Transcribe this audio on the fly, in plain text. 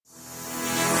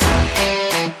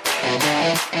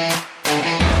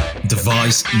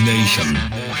Device Nation.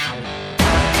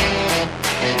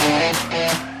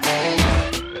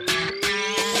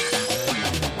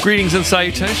 Greetings and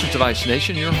salutations, Device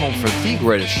Nation. You're home for the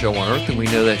greatest show on earth, and we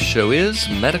know that show is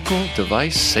Medical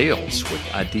Device Sales, with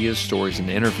ideas, stories, and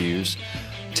interviews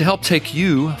to help take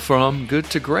you from good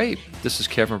to great. This is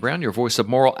Kevin Brown, your voice of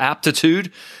moral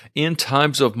aptitude in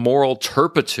times of moral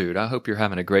turpitude. I hope you're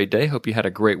having a great day. Hope you had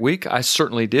a great week. I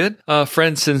certainly did. A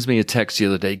friend sends me a text the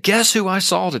other day. Guess who I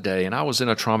saw today? And I was in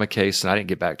a trauma case, and I didn't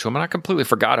get back to him, and I completely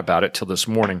forgot about it till this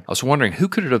morning. I was wondering, who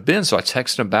could it have been? So I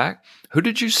texted him back. Who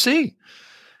did you see?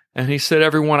 And he said,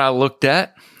 everyone I looked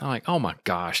at. I'm like, oh my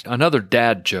gosh, another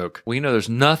dad joke. Well, there's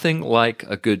nothing like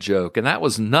a good joke. And that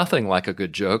was nothing like a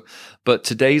good joke. But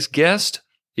today's guest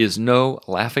is no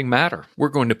laughing matter. We're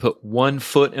going to put one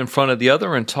foot in front of the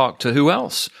other and talk to who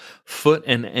else? Foot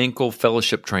and ankle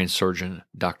fellowship trained surgeon,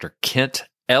 Dr. Kent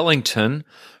Ellington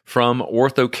from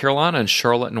Ortho Carolina in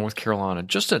Charlotte, North Carolina.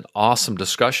 Just an awesome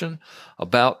discussion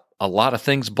about a lot of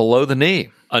things below the knee.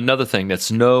 Another thing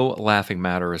that's no laughing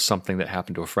matter is something that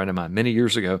happened to a friend of mine many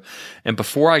years ago. And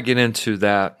before I get into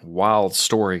that wild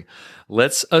story,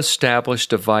 let's establish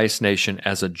Device Nation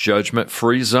as a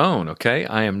judgment-free zone, okay?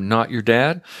 I am not your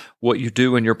dad. What you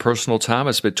do in your personal time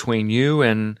is between you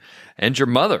and your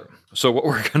mother. So what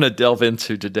we're going to delve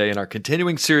into today in our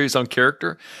continuing series on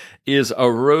character is a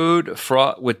road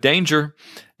fraught with danger,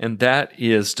 and that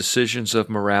is decisions of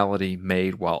morality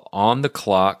made while on the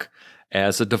clock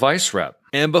as a device rep.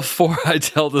 And before I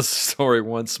tell this story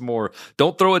once more,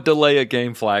 don't throw a delay a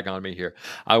game flag on me here.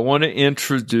 I want to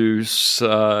introduce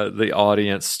the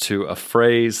audience to a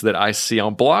phrase that I see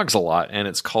on blogs a lot, and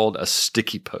it's called a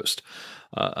sticky post.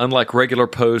 Unlike regular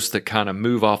posts that kind of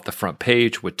move off the front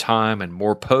page with time and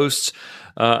more posts,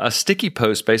 a sticky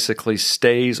post basically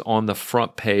stays on the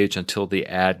front page until the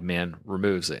admin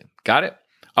removes it. Got it?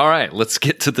 All right, let's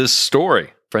get to this story.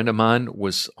 A friend of mine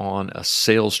was on a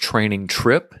sales training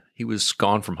trip. He was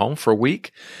gone from home for a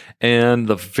week, and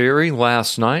the very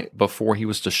last night before he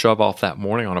was to shove off that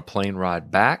morning on a plane ride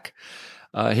back,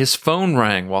 his phone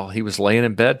rang while he was laying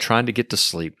in bed trying to get to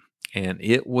sleep, and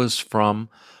it was from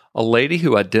a lady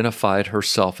who identified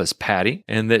herself as Patty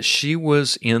and that she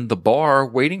was in the bar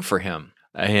waiting for him.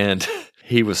 And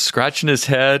he was scratching his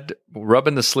head,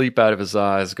 rubbing the sleep out of his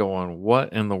eyes, going,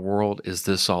 what in the world is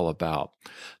this all about?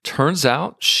 Turns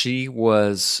out she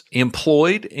was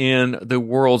employed in the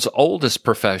world's oldest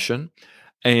profession,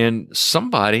 and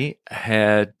somebody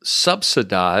had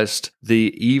subsidized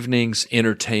the evening's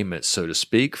entertainment, so to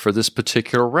speak, for this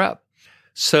particular rep.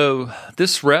 So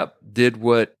this rep did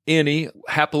what any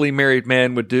happily married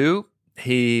man would do.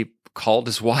 He called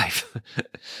his wife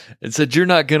and said, you're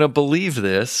not going to believe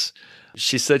this.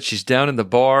 She said she's down in the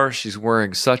bar. She's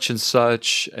wearing such and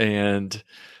such. And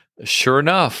sure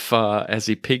enough, as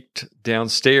he peeked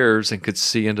downstairs and could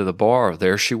see into the bar,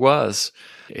 there she was.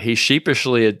 He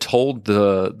sheepishly had told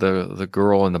the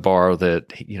girl in the bar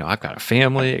that, I've got a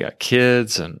family, I got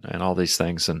kids and all these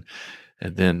things. And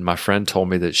then my friend told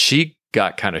me that she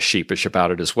got kind of sheepish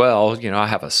about it as well. I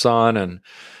have a son and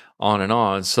on and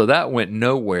on. So that went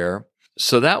nowhere.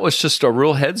 So that was just a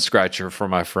real head scratcher for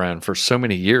my friend for so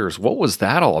many years. What was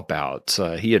that all about?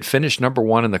 He had finished number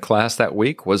one in the class that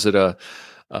week. Was it a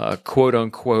quote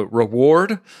unquote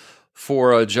reward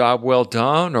for a job well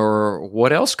done, or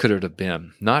what else could it have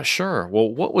been? Not sure.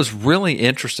 Well, what was really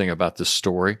interesting about this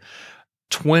story,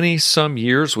 20 some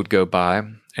years would go by,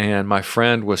 and my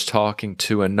friend was talking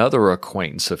to another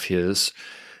acquaintance of his,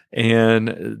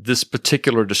 and this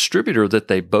particular distributor that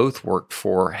they both worked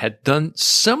for had done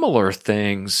similar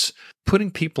things,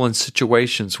 putting people in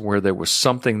situations where there was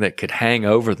something that could hang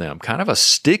over them, kind of a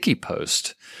sticky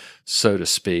post, so to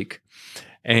speak.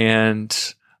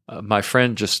 And my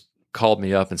friend just called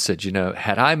me up and said,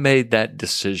 had I made that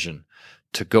decision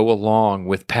to go along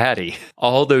with Patty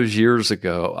all those years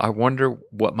ago, I wonder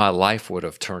what my life would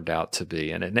have turned out to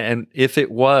be. And if it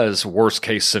was worst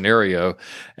case scenario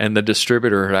and the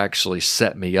distributor had actually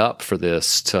set me up for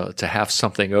this to have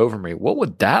something over me, what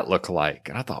would that look like?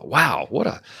 And I thought, wow,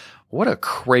 what a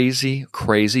crazy,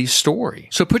 crazy story.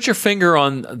 So put your finger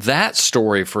on that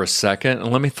story for a second,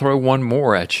 and let me throw one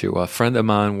more at you. A friend of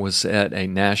mine was at a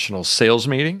national sales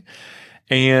meeting,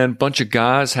 and a bunch of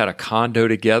guys had a condo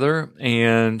together,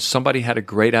 and somebody had a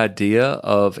great idea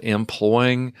of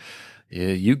employing,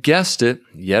 you guessed it,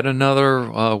 yet another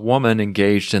woman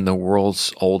engaged in the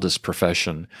world's oldest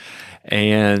profession.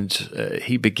 And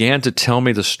he began to tell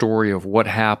me the story of what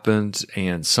happened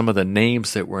and some of the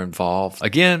names that were involved.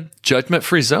 Again,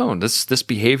 judgment-free zone. This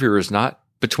behavior is not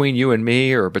between you and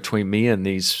me or between me and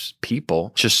these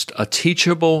people. Just a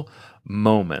teachable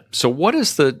moment. So what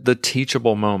is the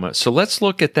teachable moment? So let's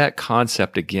look at that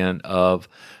concept again of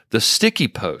the sticky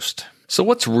post. So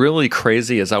what's really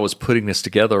crazy as I was putting this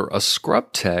together, a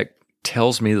scrub tech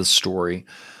tells me the story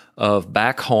of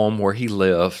back home where he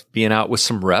lived, being out with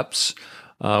some reps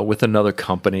with another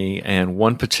company and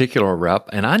one particular rep.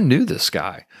 And I knew this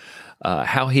guy,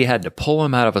 how he had to pull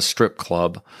him out of a strip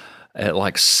club at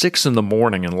like 6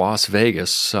 a.m. in Las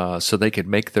Vegas so they could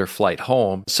make their flight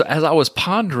home. So as I was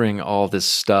pondering all this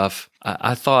stuff,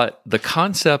 I thought the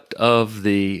concept of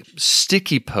the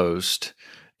sticky post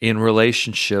in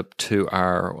relationship to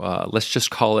our, let's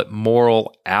just call it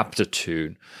moral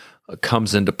aptitude,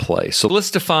 comes into play. So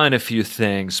let's define a few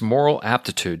things. Moral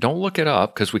aptitude. Don't look it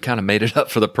up because we kind of made it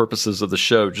up for the purposes of the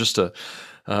show just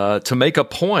to make a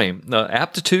point.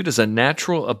 Aptitude is a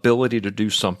natural ability to do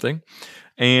something.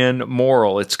 And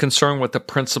moral, it's concerned with the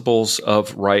principles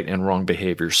of right and wrong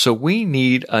behavior. So we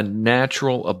need a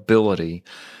natural ability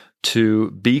to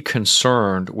be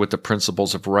concerned with the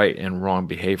principles of right and wrong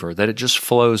behavior, that it just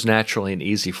flows naturally and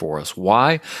easy for us.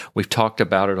 Why? We've talked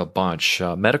about it a bunch.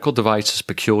 Medical device is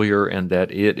peculiar in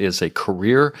that it is a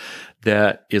career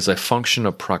that is a function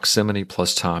of proximity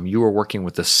plus time. You are working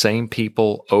with the same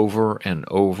people over and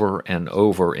over and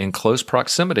over in close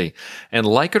proximity. And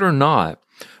like it or not,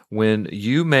 when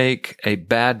you make a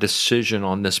bad decision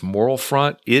on this moral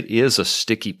front, it is a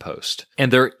sticky post.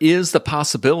 And there is the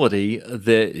possibility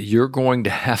that you're going to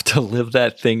have to live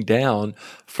that thing down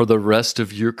for the rest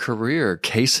of your career.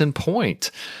 Case in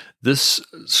point, this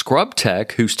scrub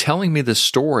tech who's telling me this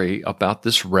story about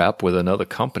this rep with another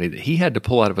company that he had to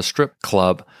pull out of a strip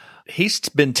club, he's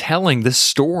been telling this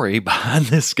story behind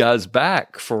this guy's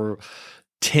back for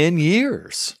 10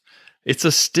 years. It's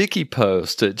a sticky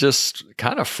post. It just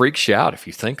kind of freaks you out if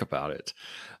you think about it.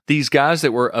 These guys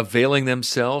that were availing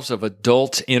themselves of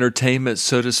adult entertainment,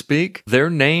 so to speak, their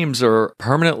names are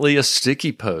permanently a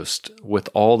sticky post with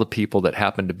all the people that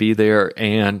happen to be there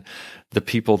and the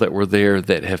people that were there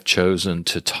that have chosen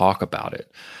to talk about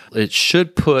it. It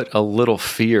should put a little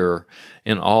fear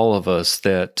in all of us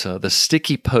that the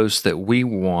sticky post that we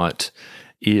want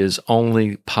is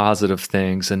only positive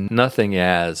things and nothing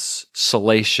as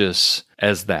salacious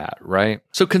as that, right?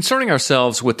 So concerning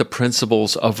ourselves with the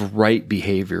principles of right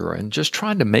behavior and just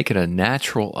trying to make it a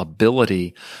natural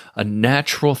ability, a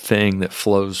natural thing that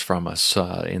flows from us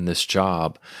in this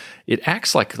job, it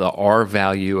acts like the R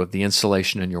value of the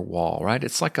insulation in your wall, right?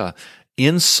 It's like a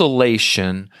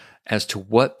insulation as to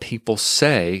what people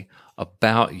say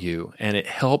about you, and it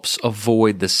helps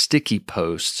avoid the sticky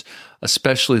posts,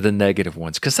 especially the negative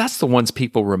ones, because that's the ones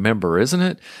people remember, isn't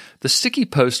it? The sticky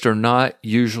posts are not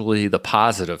usually the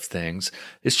positive things.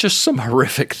 It's just some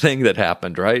horrific thing that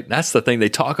happened, right? That's the thing they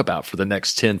talk about for the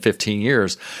next 10, 15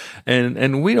 years.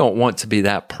 And we don't want to be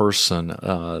that person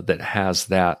that has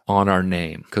that on our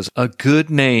name, because a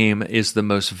good name is the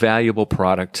most valuable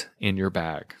product in your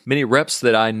bag. Many reps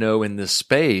that I know in this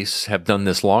space have done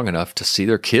this long enough to see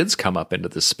their kids come up into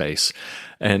this space.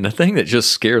 And the thing that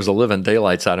just scares the living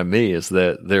daylights out of me is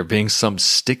that there being some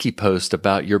sticky post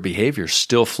about your behavior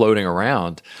still floating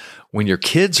around when your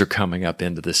kids are coming up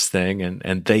into this thing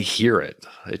and they hear it.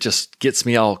 It just gets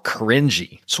me all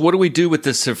cringy. So what do we do with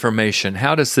this information?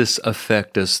 How does this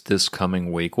affect us this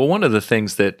coming week? Well, one of the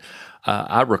things that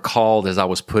I recalled as I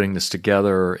was putting this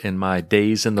together in my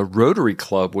days in the Rotary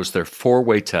Club was their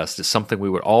 4-way test. It's something we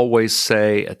would always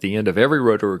say at the end of every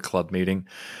Rotary Club meeting.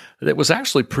 That was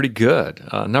actually pretty good.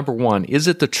 Number 1, is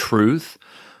it the truth?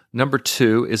 Number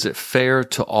 2, is it fair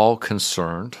to all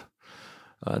concerned?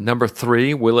 Number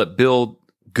 3, will it build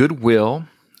goodwill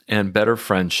and better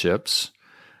friendships?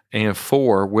 And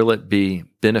 4, will it be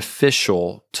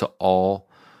beneficial to all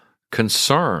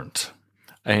concerned?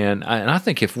 And I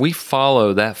think if we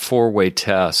follow that 4-way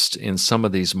test in some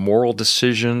of these moral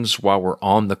decisions while we're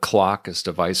on the clock as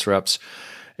device reps,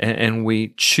 and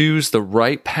we choose the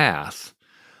right path,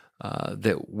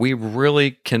 that we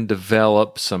really can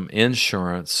develop some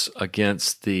insurance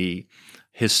against the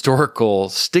historical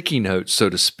sticky note, so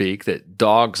to speak, that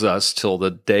dogs us till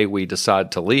the day we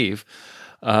decide to leave,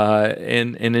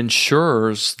 and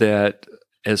ensures that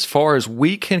as far as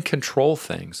we can control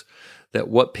things, that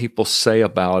what people say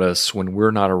about us when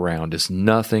we're not around is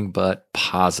nothing but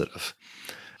positive,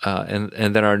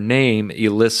 and that our name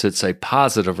elicits a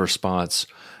positive response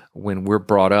when we're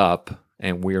brought up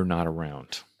and we're not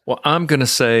around. Well, I'm going to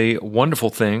say wonderful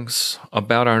things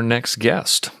about our next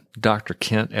guest, Dr.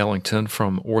 Kent Ellington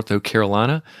from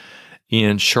OrthoCarolina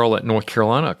in Charlotte, North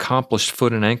Carolina, accomplished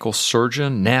foot and ankle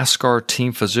surgeon, NASCAR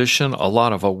team physician, a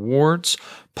lot of awards,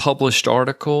 published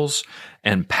articles,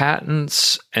 and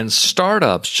patents, and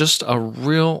startups. Just a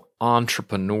real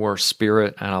entrepreneur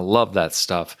spirit, and I love that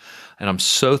stuff. And I'm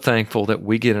so thankful that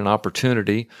we get an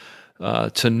opportunity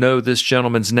to know this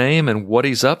gentleman's name and what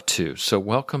he's up to. So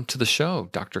welcome to the show,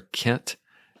 Dr. Kent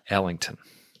Ellington.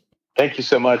 Thank you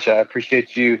so much. I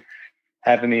appreciate you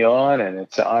having me on, and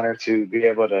it's an honor to be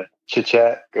able to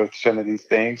chit-chat, go through some of these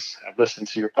things. I've listened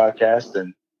to your podcast,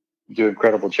 and you do an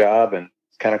incredible job, and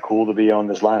it's kind of cool to be on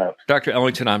this lineup. Dr.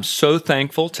 Ellington, I'm so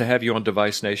thankful to have you on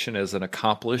Device Nation as an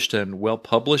accomplished and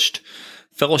well-published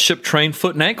fellowship-trained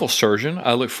foot and ankle surgeon.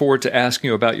 I look forward to asking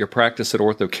you about your practice at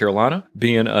Ortho Carolina,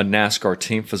 being a NASCAR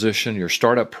team physician, your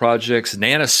startup projects,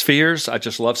 Nanospheres. I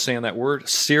just love saying that word,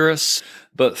 Cirrus.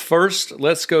 But first,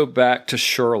 let's go back to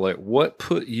Charlotte. What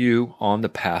put you on the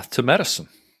path to medicine?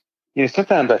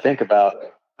 Sometimes I think about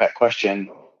that question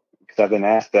because I've been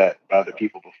asked that by other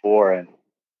people before, and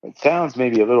it sounds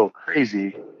maybe a little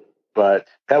crazy, but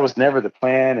that was never the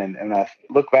plan. And I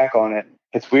look back on it,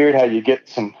 it's weird how you get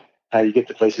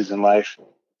to places in life,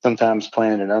 sometimes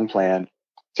planned and unplanned.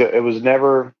 So it was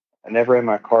never in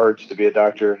my cards to be a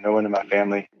doctor. No one in my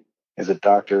family is a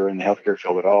doctor in the healthcare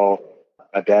field at all.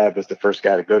 My dad was the first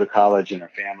guy to go to college in our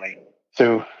family.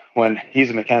 So when he's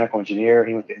a mechanical engineer,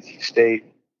 he went to NC State.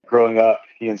 Growing up,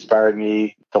 he inspired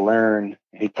me to learn.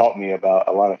 He taught me about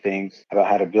a lot of things, about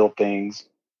how to build things.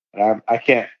 And I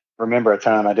can't remember a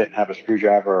time I didn't have a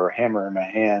screwdriver or a hammer in my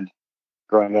hand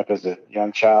growing up as a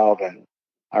young child. And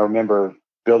I remember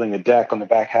building a deck on the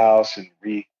back house and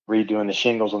redoing the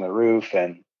shingles on the roof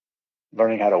and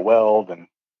learning how to weld and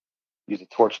use a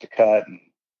torch to cut. And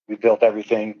we built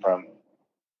everything from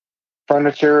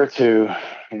furniture to,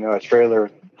 a trailer,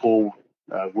 pull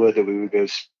wood that we would go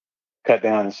cut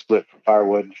down and split for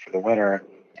firewood for the winter.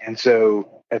 And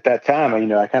so at that time,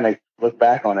 I kind of look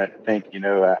back on it and think,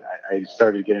 I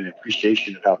started to get an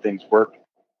appreciation of how things work,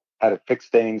 how to fix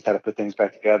things, how to put things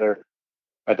back together.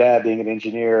 My dad, being an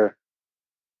engineer,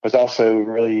 was also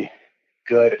really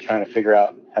good at trying to figure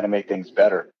out how to make things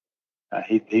better.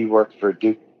 He worked for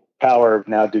Duke Power,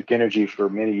 now Duke Energy, for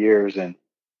many years and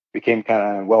became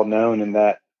kind of well known in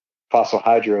that fossil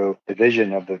hydro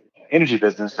division of the energy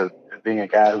business of being a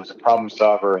guy who was a problem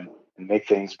solver and make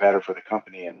things better for the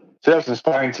company. And so that was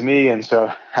inspiring to me. And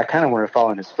so I kind of wanted to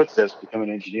follow in his footsteps, become an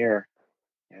engineer.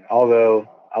 And although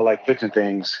I like fixing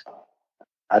things,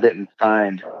 I didn't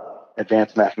find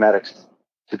advanced mathematics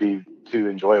to be too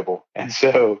enjoyable. And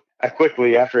so I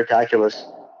quickly, after calculus,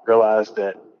 realized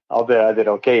that although I did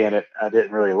okay in it, I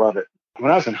didn't really love it.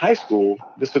 When I was in high school,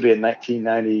 this would be in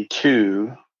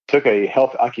 1992, took a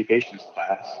health occupations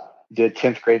class, did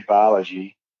 10th grade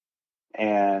biology,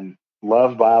 and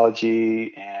loved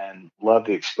biology and loved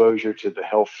the exposure to the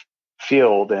health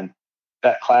field. And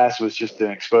that class was just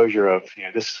an exposure of,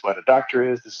 this is what a doctor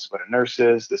is, this is what a nurse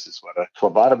is, this is what a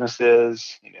phlebotomist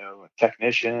is, a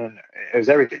technician. It was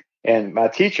everything. And my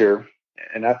teacher,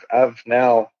 and I've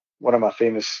now, one of my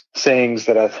famous sayings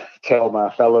that I tell my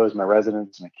fellows, my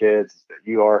residents, my kids, is that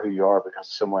you are who you are because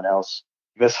of someone else.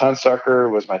 Miss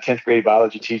Hunsucker was my 10th grade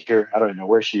biology teacher. I don't even know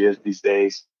where she is these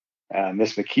days.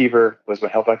 Miss McKeever was my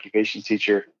health occupations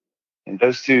teacher. And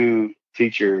those two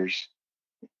teachers,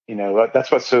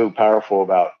 that's what's so powerful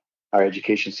about our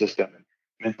education system and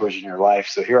mentors in your life.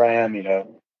 So here I am,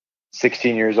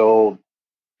 16 years old,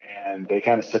 and they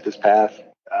kind of set this path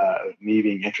of me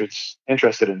being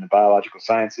interested in the biological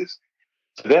sciences.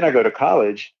 So then I go to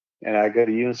college, and I go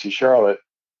to UNC Charlotte,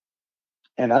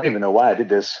 and I don't even know why I did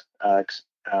this, but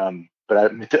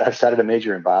I decided to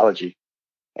major in biology.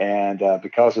 And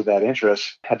because of that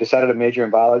interest, I decided to major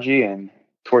in biology. And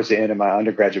towards the end of my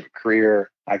undergraduate career,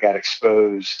 I got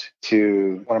exposed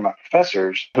to one of my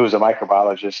professors who was a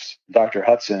microbiologist, Dr.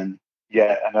 Hudson,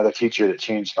 yet another teacher that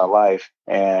changed my life.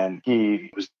 And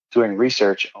he was doing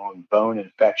research on bone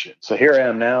infection. So here I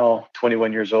am now,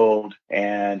 21 years old,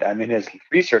 and I'm in his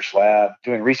research lab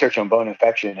doing research on bone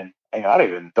infection. And I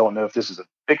don't know if this is a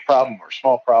big problem or a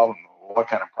small problem or what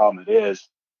kind of problem it is.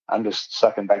 I'm just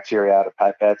sucking bacteria out of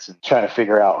pipettes and trying to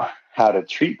figure out how to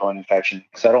treat bone infection.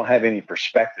 So I don't have any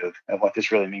perspective of what this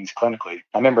really means clinically.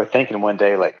 I remember thinking one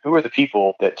day, who are the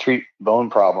people that treat bone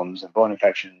problems and bone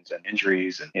infections and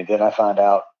injuries? And then I found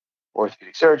out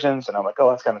orthopedic surgeons, and I'm like, oh,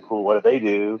 that's kind of cool. What do they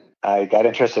do? I got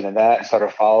interested in that and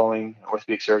started following an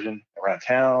orthopedic surgeon around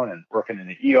town and working in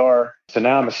the ER. So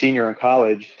now I'm a senior in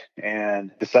college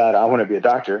and decide I want to be a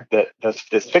doctor that does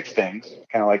fix things,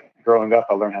 kind of like growing up,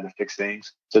 I learned how to fix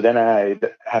things. So then I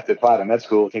have to apply to med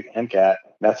school, take the MCAT.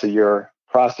 That's a year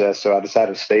process. So I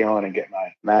decided to stay on and get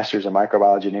my master's in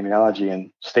microbiology and immunology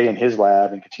and stay in his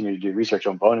lab and continue to do research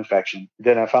on bone infection.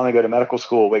 Then I finally go to medical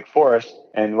school at Wake Forest.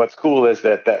 And what's cool is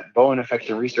that bone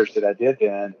infection research that I did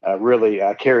then really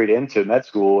carried into med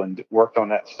school and worked on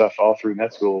that stuff all through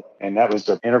med school. And that was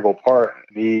an integral part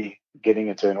of me getting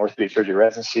into an orthopedic surgery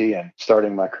residency and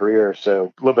starting my career.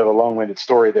 So a little bit of a long-winded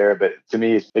story there, but to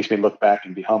me, it makes me look back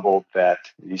and be humbled that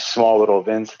these small little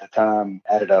events at the time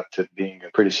added up to being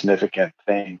a pretty significant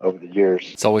thing over the years.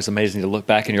 It's always amazing to look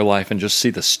back in your life and just see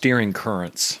the steering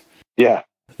currents. Yeah.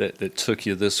 That took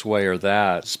you this way or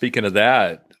that. Speaking of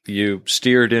that, you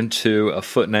steered into a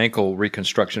foot and ankle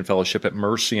reconstruction fellowship at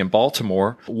Mercy in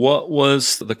Baltimore. What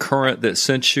was the current that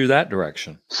sent you that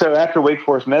direction? So after Wake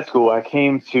Forest Med School, I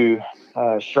came to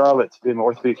Charlotte to do my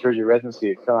orthopedic surgery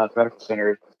residency at Carolina Medical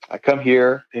Center. I come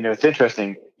here, it's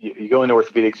interesting. You go into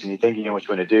orthopedics and you think you know what you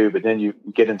want to do, but then you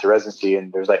get into residency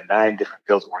and there's like 9 different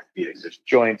fields of orthopedics. There's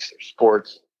joints, there's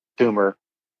sports, tumor,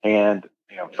 and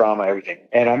trauma, everything.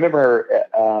 And I remember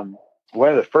one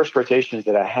of the first rotations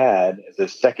that I had as a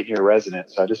second-year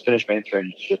resident, so I just finished my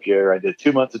internship year. I did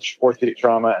 2 months of orthopedic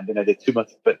trauma, and then I did 2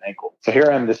 months of foot and ankle. So here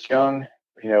I am, this young,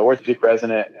 orthopedic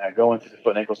resident, and I go into the foot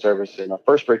and ankle service. And my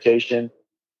first rotation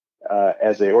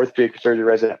as an orthopedic surgery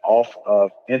resident off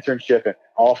of internship and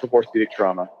off of orthopedic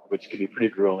trauma, which can be pretty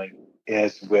grueling,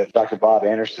 is with Dr. Bob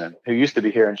Anderson, who used to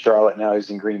be here in Charlotte. Now he's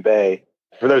in Green Bay.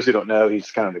 For those who don't know,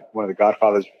 he's kind of one of the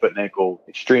godfathers of foot and ankle,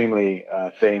 extremely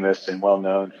famous and well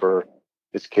known for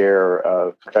his care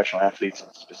of professional athletes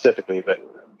specifically, but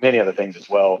many other things as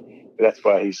well. But that's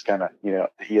why he's kind of, the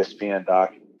ESPN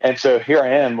doc. And so here I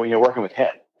am, working with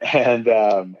him.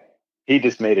 And he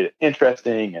just made it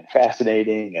interesting and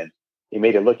fascinating, and he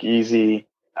made it look easy.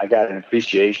 I got an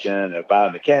appreciation of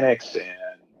biomechanics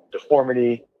and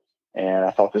deformity. And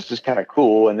I thought this was kind of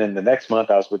cool. And then the next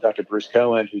month I was with Dr. Bruce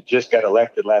Cohen, who just got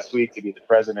elected last week to be the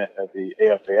president of the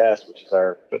AFAS, which is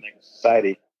our foot and ankle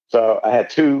society. So I had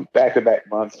 2 back-to-back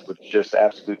months with just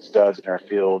absolute studs in our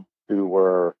field who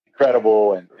were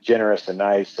incredible and generous and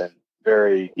nice and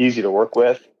very easy to work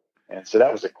with. And so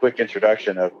that was a quick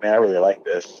introduction of, man, I really like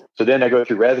this. So then I go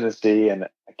through residency and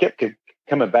I kept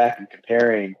coming back and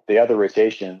comparing the other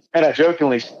rotations. And I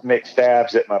jokingly make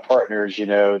stabs at my partners,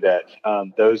 that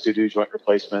those who do joint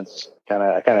replacements,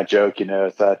 I kind of joke,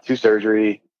 it's 2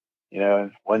 surgery,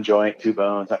 1 joint, 2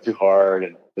 bones, not too hard.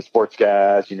 And the sports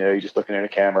guys, you're just looking at a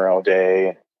camera all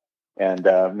day. And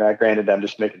now granted, I'm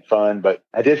just making fun, but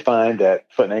I did find that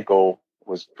foot and ankle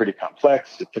was pretty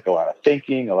complex. It took a lot of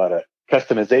thinking, a lot of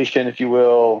customization, if you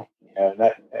will.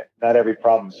 Not every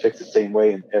problem is fixed the same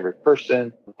way in every person.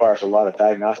 It requires a lot of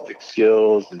diagnostic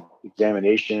skills and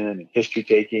examination and history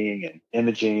taking and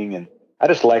imaging. And I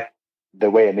just like the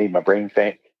way it made my brain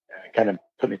think. It kind of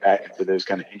put me back into those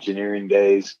kind of engineering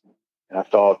days. And I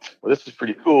thought, well, this is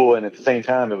pretty cool. And at the same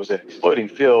time, it was an exploding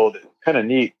field, kind of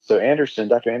neat. So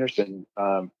Dr. Anderson,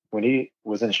 when he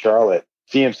was in Charlotte,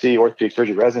 CMC orthopedic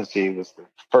surgery residency was the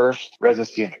first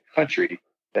residency in the country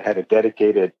that had a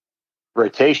dedicated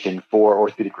rotation for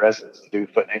orthopedic residents to do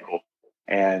foot and ankle.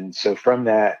 And so from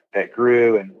that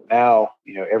grew. And now,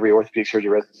 every orthopedic surgery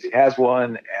residency has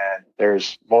one, and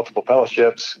there's multiple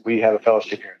fellowships. We have a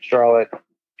fellowship here in Charlotte.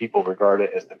 People regard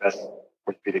it as the best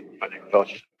orthopedic foot and ankle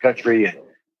fellowship in the country. And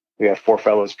we have 4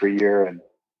 fellows per year. And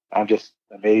I'm just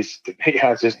amazed. I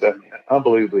was just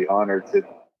unbelievably honored to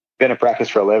been in practice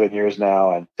for 11 years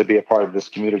now and to be a part of this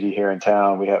community here in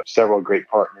town. We have several great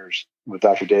partners with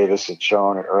Dr. Davis and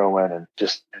Sean and Irwin and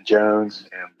Jones,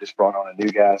 and just brought on a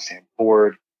new guy, Sam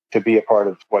Ford, to be a part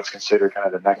of what's considered kind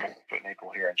of the mecca of foot and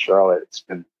ankle here in Charlotte. It's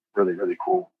been really, really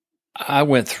cool. I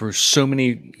went through so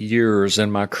many years in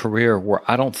my career where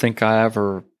I don't think I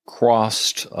ever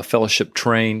crossed a fellowship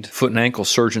trained foot and ankle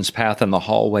surgeon's path in the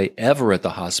hallway ever at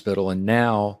the hospital. And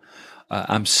now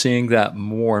I'm seeing that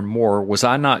more and more. Was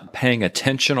I not paying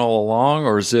attention all along,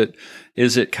 or is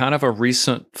it kind of a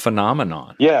recent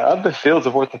phenomenon? Yeah, of the fields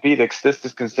of orthopedics, this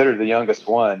is considered the youngest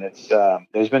one. It's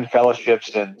there's been fellowships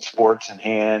in sports and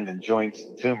hand and joints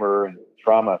and tumor and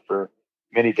trauma for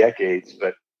many decades,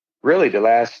 but really the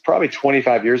last probably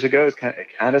 25 years ago, it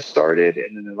kind of started,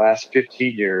 and in the last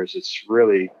 15 years, it's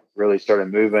really started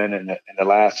moving, and in the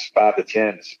last 5 to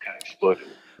 10, it's kind of exploded.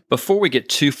 Before we get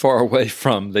too far away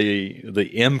from the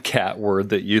MCAT word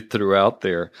that you threw out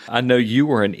there, I know you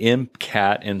were an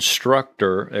MCAT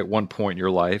instructor at one point in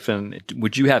your life. And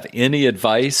would you have any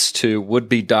advice to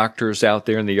would-be doctors out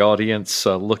there in the audience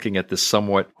looking at this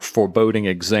somewhat foreboding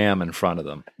exam in front of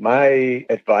them? My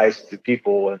advice to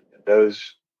people in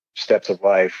those steps of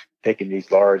life taking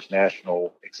these large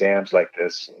national exams like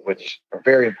this, which are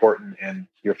very important in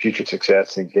your future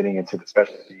success and getting into the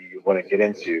specialty you want to get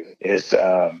into, is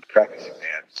practice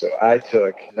exams. So I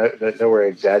took, nowhere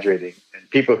exaggerating, and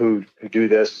people who do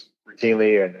this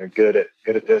routinely and are good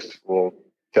at this will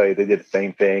tell you they did the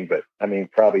same thing, but I mean,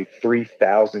 probably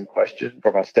 3,000 questions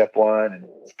for my step one and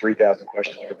 3,000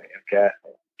 questions for the MCAT,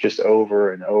 just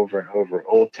over and over and over.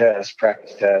 Old tests,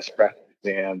 practice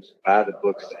exams, buy the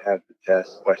books that have the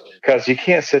test questions. Because you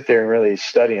can't sit there and really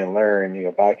study and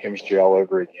learn, biochemistry all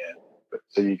over again.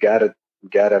 So you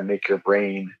gotta make your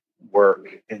brain work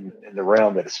in the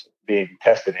realm that it's being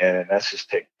tested in, and that's just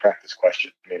take practice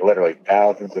questions. I mean, literally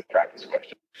thousands of practice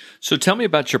questions. So tell me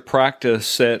about your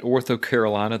practice at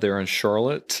OrthoCarolina there in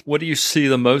Charlotte. What do you see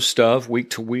the most of week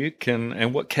to week,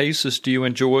 and what cases do you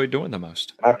enjoy doing the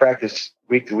most? My practice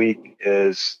week to week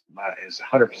is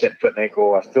 100% foot and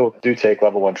ankle. I still do take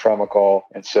level 1 trauma call,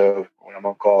 and so when I'm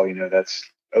on call, that's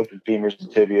open femurs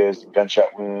and tibias and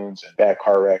gunshot wounds and bad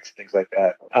car wrecks, things like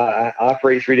that. I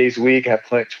operate 3 days a week. I have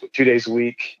clinics 2 days a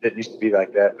week. It used to be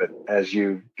like that, but as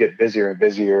you get busier and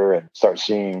busier and start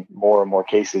seeing more and more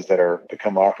cases that are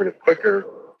become operative quicker,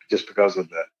 just because of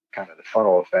the kind of the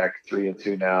funnel effect, 3 and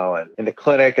 2 now. And in the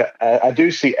clinic, I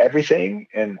do see everything,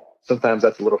 and sometimes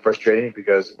that's a little frustrating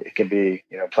because it can be,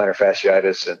 plantar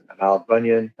fasciitis and a mild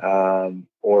bunion,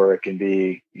 or it can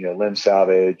be, limb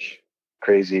salvage,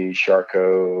 crazy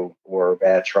Charcot, or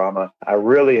bad trauma. I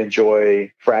really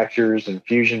enjoy fractures and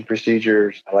fusion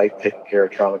procedures. I like taking care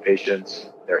of trauma patients.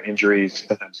 Their injuries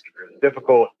sometimes can be really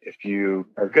difficult. If you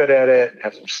are good at it,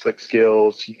 have some slick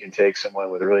skills, you can take someone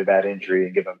with a really bad injury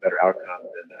and give them a better outcome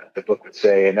than the book would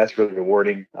say, and that's really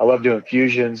rewarding. I love doing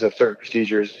fusions of certain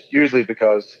procedures, usually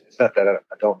because it's not that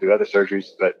I don't do other surgeries,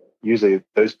 but usually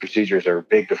those procedures are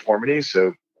big deformities,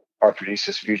 so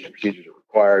arthrodesis fusion procedures are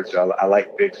required. So I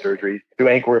like big surgery. Do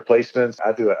ankle replacements.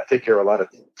 I take care of a lot of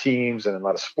teams and a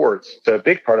lot of sports. So a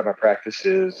big part of my practice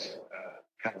is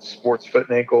kind of sports foot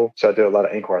and ankle. So I do a lot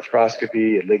of ankle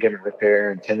arthroscopy and ligament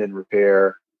repair and tendon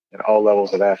repair and all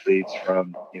levels of athletes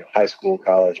from high school,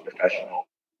 college, professional.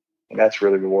 And that's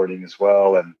really rewarding as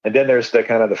well. And then there's the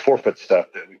kind of the forefoot stuff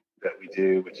that we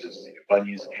do, which is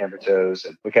bunions and hammer toes.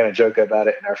 And we kind of joke about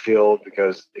it in our field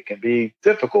because it can be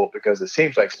difficult because it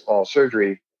seems like small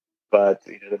surgery, but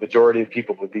the majority of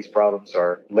people with these problems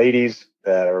are ladies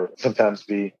that are sometimes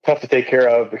be tough to take care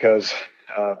of because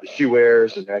the shoe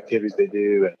wears and the activities they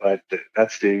do. But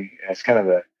it's kind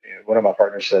of one of my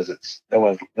partners says it's no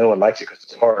one likes it because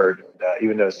it's hard.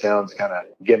 Even though it sounds kind of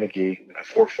gimmicky, a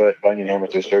forefoot bunion hammer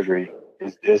toe surgery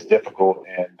is difficult,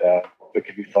 and it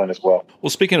can be fun as well. Well,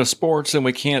 speaking of sports, and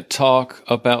we can't talk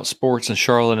about sports in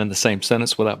Charlotte in the same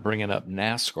sentence without bringing up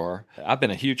NASCAR. I've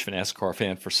been a huge NASCAR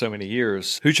fan for so many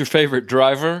years. Who's your favorite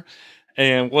driver?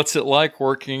 And what's it like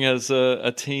working as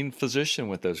a team physician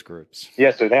with those groups?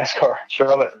 Yeah, so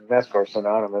Charlotte and NASCAR are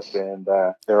synonymous, and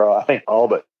they're all, I think all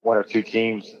but one or two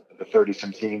teams, the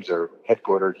 30-some teams are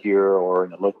headquartered here or in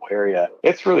the local area.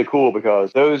 It's really cool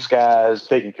because those guys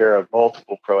taking care of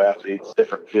multiple pro athletes,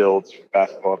 different fields,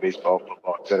 basketball, baseball,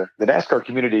 football, et cetera. The NASCAR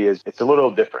community it's a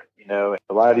little different.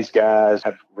 A lot of these guys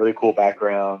have really cool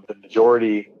background. The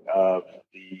majority of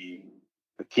the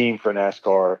team for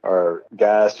NASCAR are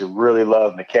guys who really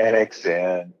love mechanics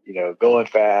and, going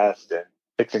fast and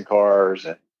fixing cars.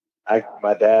 And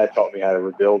my dad taught me how to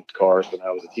rebuild cars when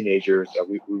I was a teenager. So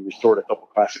we restored a couple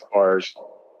classic cars.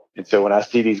 And so when I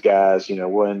see these guys,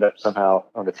 we'll end up somehow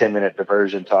on the 10-minute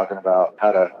diversion talking about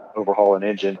how to overhaul an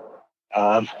engine,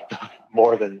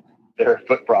 more than their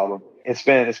foot problem. It's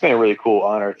been a really cool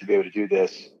honor to be able to do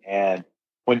this. And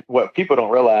what people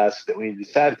don't realize is that when you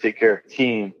decide to take care of a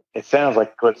team, it sounds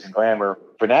like glitz and glamour.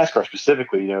 For NASCAR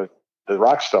specifically, the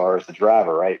rock star is the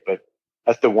driver, right? But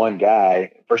that's the one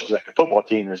guy versus like a football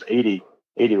team. There's 80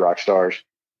 rock stars.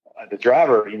 The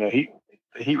driver,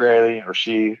 he rarely or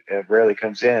she rarely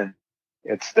comes in.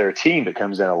 It's their team that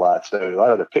comes in a lot. So a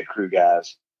lot of the pit crew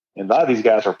guys, and a lot of these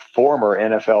guys are former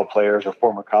NFL players or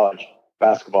former college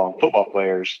basketball and football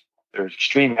players. They're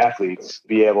extreme athletes,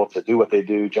 be able to do what they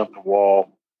do, jump the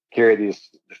wall, carry the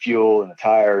fuel and the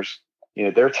tires.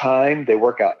 Their time, they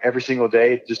work out every single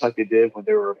day, just like they did when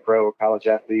they were a pro or college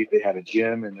athlete. They have a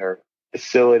gym in their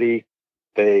facility.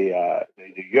 They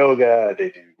do yoga, they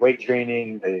do weight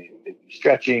training, they do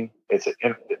stretching. It's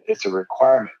a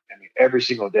requirement. I mean, every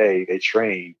single day they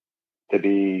train to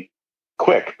be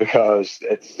quick because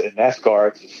it's in NASCAR,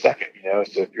 it's a second,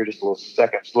 so if you're just a little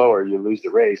second slower, you lose the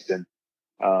race. And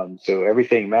so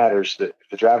everything matters. That if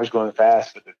the driver's going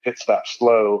fast, but the pit stop's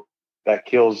slow, that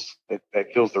kills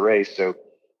the race. So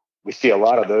we see a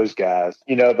lot of those guys,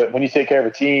 but when you take care of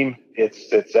a team,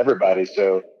 it's everybody.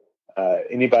 So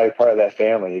anybody part of that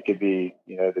family. It could be,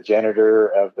 the janitor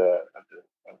of the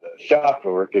shop,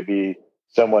 or it could be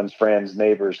someone's friend's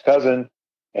neighbor's cousin.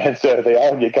 And so they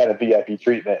all get kind of VIP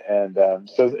treatment. And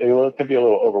so it can be a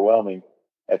little overwhelming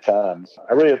at times.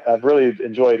 I've really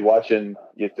enjoyed watching,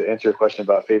 to answer your question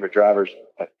about favorite drivers.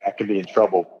 I can be in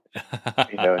trouble,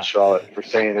 in Charlotte for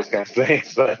saying this kind of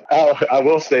things. But I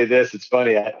will say this. It's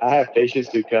funny. I have patients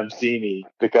who come see me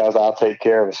because I'll take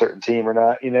care of a certain team or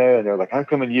not, and they're like, I'm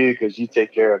coming to you because you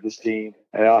take care of this team.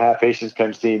 And I'll have patients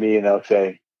come see me and they'll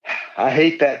say, I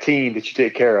hate that team that you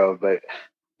take care of, but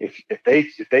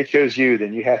if they chose you,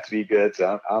 then you have to be good.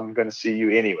 So I'm going to see you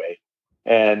anyway.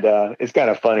 And it's kind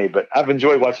of funny, but I've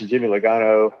enjoyed watching Jimmy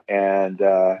Logano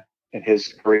and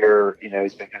his career.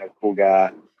 He's been kind of a cool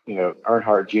guy.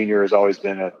 Earnhardt Jr. has always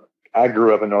been I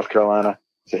grew up in North Carolina,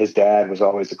 so his dad was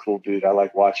always a cool dude I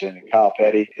like watching. And Kyle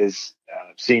Petty, his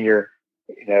senior,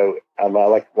 I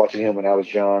like watching him when I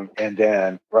was young. And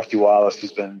then Rusty Wallace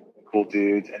has been cool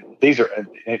dudes.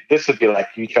 And this would be like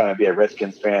you trying to be a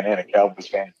Redskins fan and a Cowboys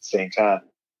fan at the same time,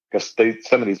 because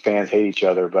some of these fans hate each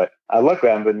other. But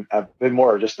luckily I've been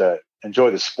more just to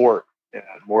enjoy the sport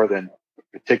more than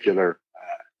a particular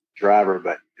driver.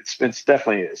 But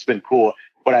it's been cool.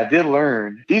 What I did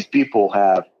learn, these people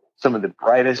have some of the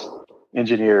brightest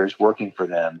engineers working for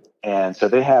them. And so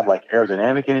they have like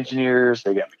aerodynamic engineers,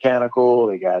 they got mechanical,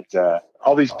 they got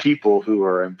all these people who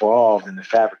are involved in the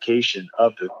fabrication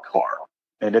of the car.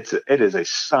 And it is a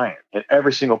science. And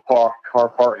every single car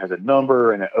part has a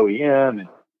number and an OEM, and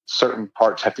certain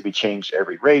parts have to be changed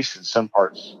every race, and some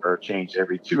parts are changed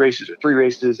every 2 races or 3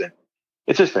 races. And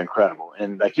it's just incredible.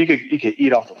 And like you could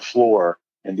eat off the floor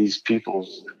in these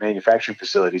people's manufacturing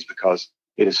facilities because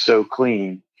it is so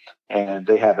clean. And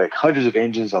they have like hundreds of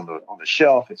engines on the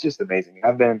shelf. It's just amazing.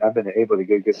 I've been able to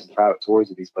go get some private tours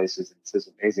of these places, and it's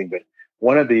just amazing. But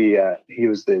one of he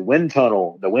was the wind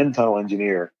tunnel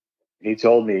engineer. And he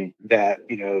told me that,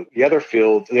 the other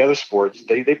fields, the other sports,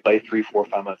 they play 3, 4,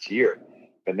 5 months a year.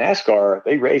 But NASCAR,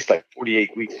 they race like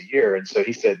 48 weeks a year. And so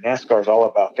he said, NASCAR is all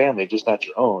about family, just not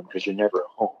your own, because you're never at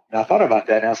home. And I thought about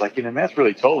that, and I was like, that's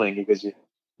really tolling, because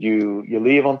you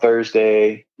leave on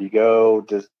Thursday, you go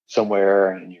to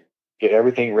somewhere, and you get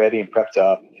everything ready and prepped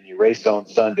up, and you race on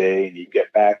Sunday, and you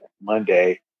get back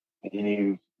Monday, and then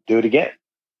you do it again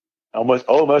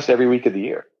almost every week of the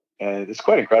year. And it's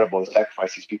quite incredible the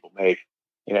sacrifice these people make.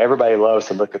 Everybody loves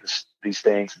to look at these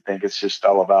things and think it's just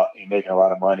all about making a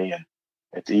lot of money, and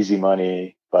it's easy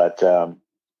money, but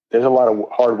there's a lot of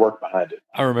hard work behind it.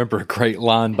 I remember a great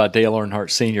line by Dale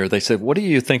Earnhardt Sr. They said, what do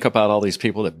you think about all these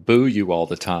people that boo you all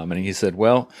the time? And he said,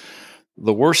 well,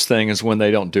 the worst thing is when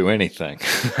they don't do anything.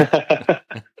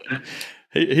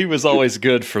 He was always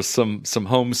good for some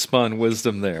homespun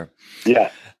wisdom there.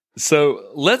 Yeah.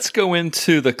 So let's go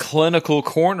into the clinical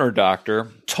corner,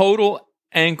 doctor. Total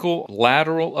ankle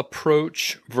lateral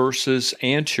approach versus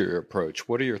anterior approach.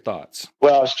 What are your thoughts?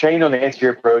 Well, I was trained on the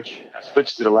anterior approach. I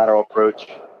switched to the lateral approach,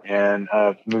 and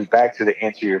I've moved back to the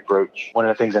anterior approach. One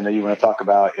of the things I know you want to talk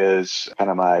about is kind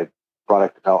of my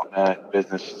product development,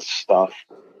 business stuff.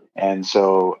 And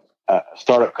so a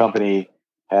startup company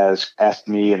has asked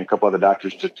me and a couple other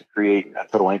doctors to create a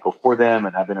total ankle for them.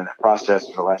 And I've been in that process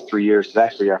for the last 3 years. It's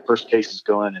actually our first case is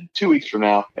going in 2 weeks from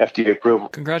now, FDA approval.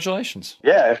 Congratulations.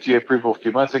 Yeah, FDA approval a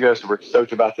few months ago. So we're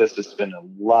stoked about this. It's been a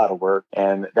lot of work,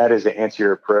 and that is the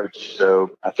anterior approach.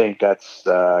 So I think that's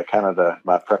kind of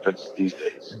my preference these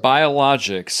days.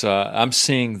 Biologics, I'm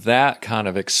seeing that kind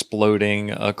of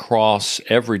exploding across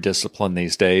every discipline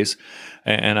these days.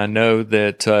 And I know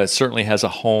that it certainly has a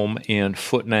home in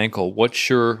foot and ankle. What's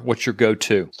your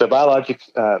go-to? So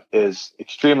biologics is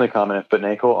extremely common in foot and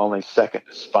ankle, only second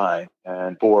to spine.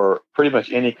 And for pretty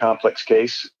much any complex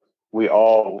case, we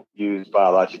all use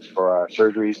biologics for our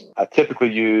surgeries. I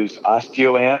typically use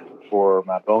OsteoAmp for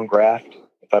my bone graft,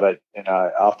 and I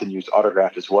often use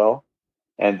autograft as well.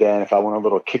 And then if I want a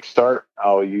little kickstart,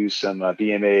 I'll use some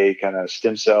BMA kind of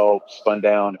stem cell spun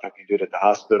down if I can do it at the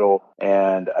hospital.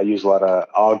 And I use a lot of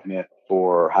Augment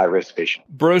for high-risk patients.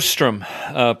 Brostrom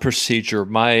procedure.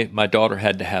 My daughter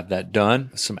had to have that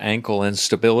done, some ankle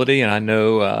instability. And I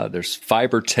know there's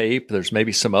fiber tape. There's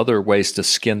maybe some other ways to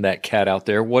skin that cat out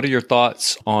there. What are your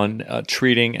thoughts on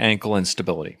treating ankle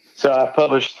instability? So I've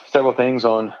published several things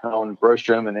on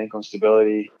Brostrom and ankle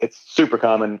instability. It's super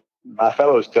common. My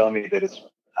fellows tell me that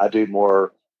I do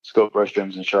more scope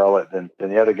Brostroms in Charlotte than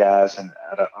the other guys, and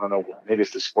I don't know, maybe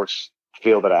it's the sports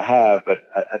field that I have, but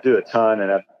I do a ton,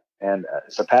 and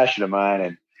it's a passion of mine.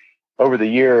 And over the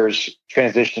years,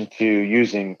 transitioned to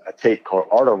using a tape called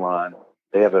Artelon.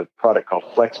 They have a product called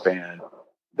FlexBand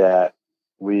that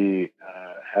we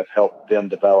have helped them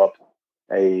develop,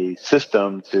 a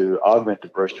system to augment the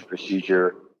burster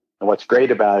procedure. And what's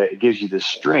great about it, it gives you the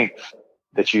strength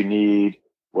that you need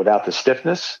without the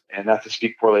stiffness. And not to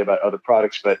speak poorly about other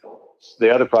products, but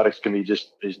the other products can be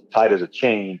just as tight as a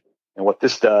chain. And what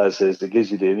this does is it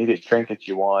gives you the immediate strength that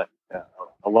you want,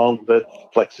 along with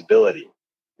flexibility,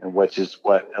 and which is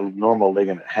what a normal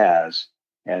ligament has.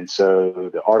 And so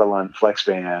the Artelon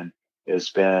FlexBand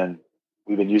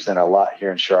we've been using it a lot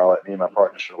here in Charlotte, me and my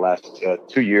partners, for the last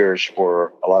 2 years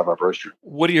for a lot of our bursters.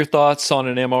 What are your thoughts on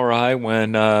an MRI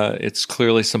when it's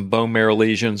clearly some bone marrow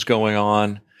lesions going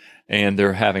on and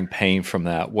they're having pain from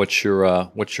that? What's your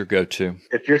go-to?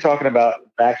 If you're talking about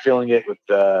backfilling it with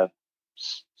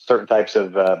certain types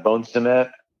of bone cement,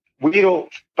 we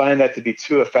don't find that to be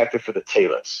too effective for the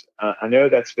talus. I know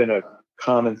that's been a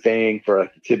common thing for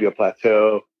like the tibial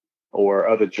plateau or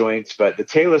other joints, but the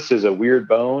talus is a weird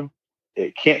bone.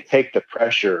 It can't take the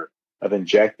pressure of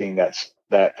injecting that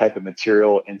type of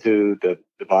material into the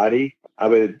body. I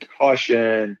would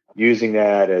caution using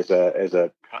that as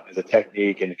a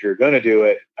technique. And if you're going to do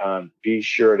it, be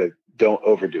sure to don't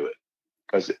overdo it,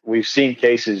 because we've seen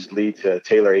cases lead to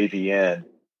talar AVN,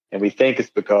 and we think it's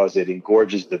because it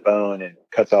engorges the bone and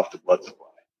cuts off the blood supply.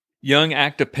 Young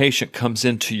active patient comes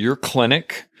into your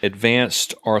clinic,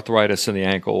 advanced arthritis in the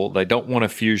ankle. They don't want a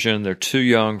fusion. They're too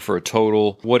young for a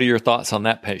total. What are your thoughts on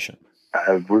that patient?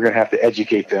 We're going to have to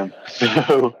educate them.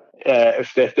 So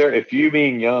if you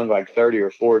mean young, like 30 or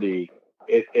 40,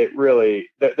 it really,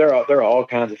 there are all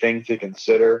kinds of things to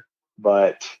consider,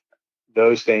 but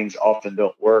those things often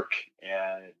don't work,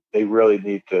 and they really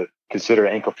need to consider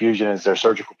ankle fusion as their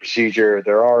surgical procedure.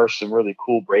 There are some really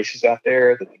cool braces out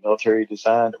there that the military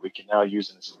designed that we can now use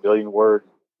in the civilian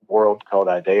world called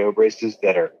IDEO braces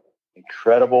that are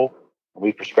incredible.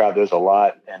 We prescribe those a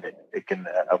lot, and it can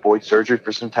avoid surgery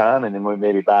for some time, and then we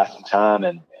maybe buy some time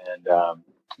and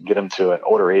get them to an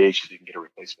older age so you can get a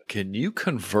replacement. Can you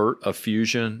convert a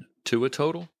fusion to a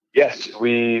total? Yes,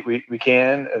 we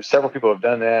can. Several people have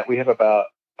done that. We have about,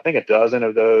 I think, a dozen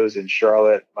of those in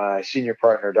Charlotte. My senior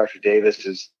partner, Dr. Davis,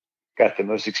 has got the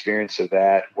most experience of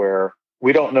that, where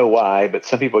we don't know why, but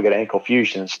some people get ankle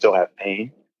fusion and still have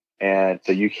pain. And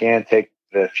so you can take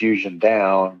the fusion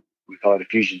down. We call it a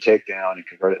fusion takedown, and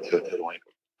convert it to a total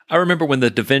ankle. I remember when the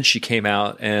Da Vinci came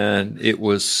out, and it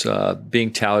was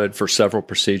being touted for several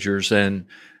procedures, and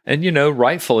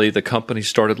rightfully the company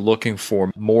started looking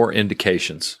for more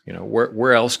indications.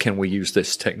 Where else can we use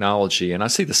this technology? And I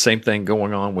see the same thing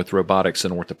going on with robotics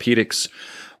and orthopedics.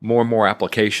 More and more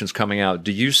applications coming out.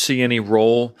 Do you see any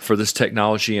role for this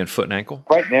technology in foot and ankle?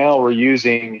 Right now, we're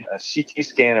using a CT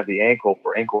scan of the ankle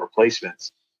for ankle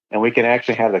replacements. And we can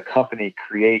actually have the company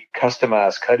create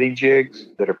customized cutting jigs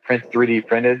that are 3D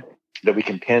printed that we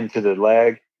can pin to the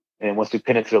leg. And once we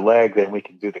pin it to the leg, then we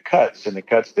can do the cuts. And the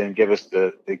cuts then give us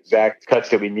the exact cuts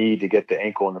that we need to get the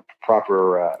ankle in the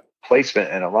proper placement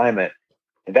and alignment.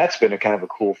 And that's been a kind of a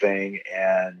cool thing.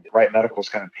 And Wright Medical's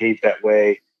kind of paved that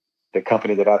way. The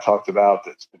company that I talked about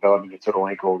that's developing a total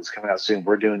ankle is coming out soon.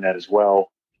 We're doing that as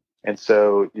well. And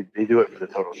so they do it for the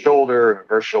total shoulder,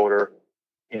 reverse shoulder.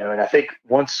 And I think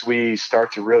once we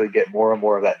start to really get more and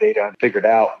more of that data figured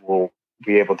out, we'll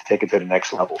be able to take it to the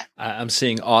next level. I'm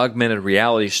seeing augmented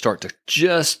reality start to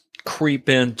just creep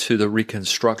into the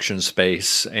reconstruction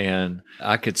space, and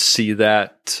I could see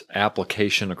that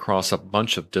application across a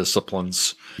bunch of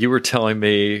disciplines. You were telling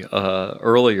me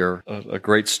earlier a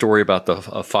great story about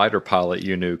a fighter pilot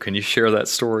you knew. Can you share that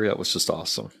story? That was just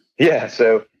awesome. Yeah.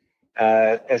 So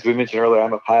as we mentioned earlier,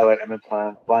 I'm a pilot. I've been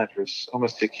flying for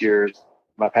almost 6 years.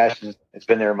 My passion has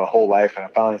been there my whole life. And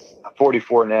I'm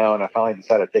 44 now, and I finally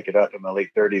decided to take it up in my late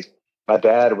 30s. My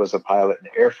dad was a pilot in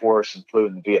the Air Force and flew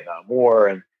in the Vietnam War,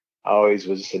 and I always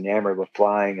was just enamored with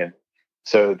flying. And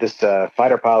so this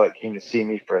fighter pilot came to see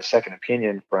me for a second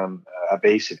opinion from a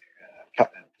base in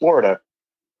Florida.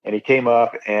 And he came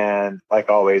up, and like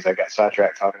always, I got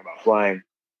sidetracked talking about flying.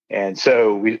 And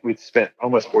so we spent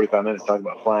almost 45 minutes talking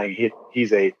about flying. He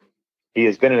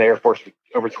has been in the Air Force for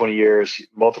over 20 years,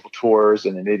 multiple tours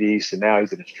in the Mideast, and now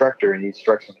he's an instructor, and he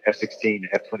instructs on F-16 and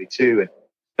F-22. And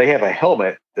they have a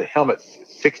helmet. The helmet's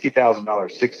 $60,000,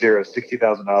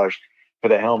 $60,000 for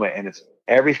the helmet, and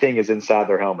everything is inside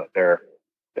their helmet. Their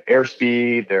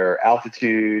airspeed, their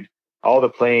altitude, all the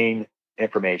plane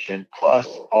information, plus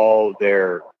all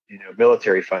their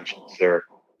military functions, their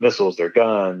missiles, their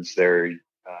guns, their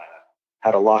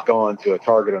how to lock on to a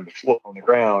target on the floor, on the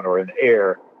ground, or in the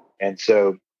air. And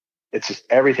so it's just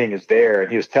everything is there. And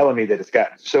he was telling me that it's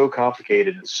gotten so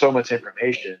complicated and so much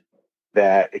information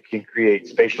that it can create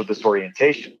spatial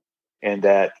disorientation, and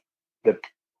that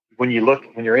when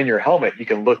you're in your helmet, you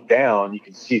can look down, you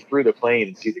can see through the plane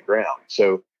and see the ground.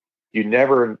 So you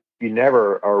never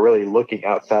are really looking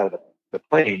outside of the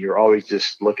plane. You're always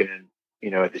just looking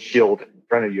at the shield in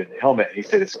front of you in the helmet. And he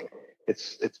said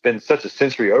it's been such a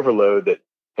sensory overload that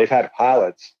they've had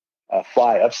pilots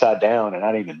fly upside down and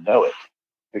not even know it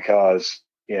because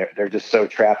they're just so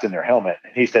trapped in their helmet.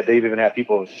 And he said they've even had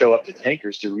people show up to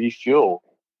tankers to refuel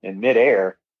in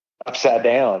midair upside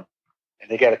down, and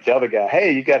they got to tell the guy,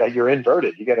 "Hey, you're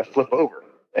inverted. You got to flip over."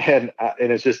 And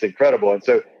it's just incredible. And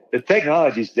so the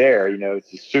technology's there.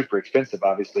 It's super expensive,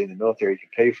 obviously, in the military. You can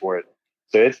pay for it,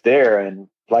 so it's there. And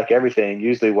like everything,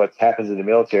 usually what happens in the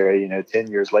military, 10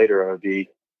 years later, it'll be,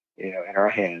 in our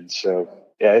hands. So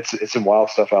yeah, it's some wild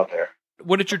stuff out there.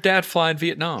 What did your dad fly in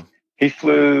Vietnam? He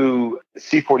flew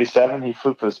C-47. He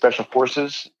flew for the Special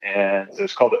Forces, and it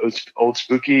was called the Old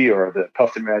Spooky or the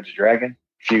Puff the Magic Dragon.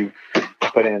 If you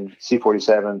put in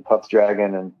C-47, Puff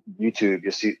Dragon, and YouTube,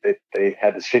 you'll see they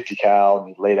had this 50 cal, and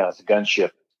he laid out as a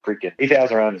gunship, freaking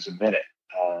 8,000 rounds a minute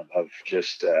of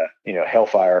just,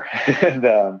 hellfire. And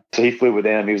so he flew with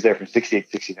them. He was there from 68 to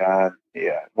 69. He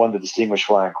won the Distinguished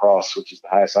Flying Cross, which is the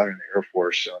highest honor in the Air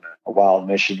Force, on a wild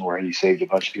mission where he saved a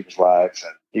bunch of people's lives.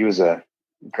 And he was a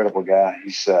incredible guy.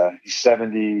 He's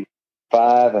 75,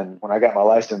 and when I got my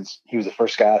license, he was the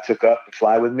first guy I took up to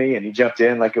fly with me, and he jumped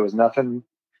in like it was nothing.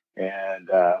 And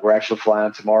we're actually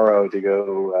flying tomorrow to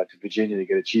go to Virginia to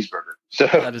get a cheeseburger. So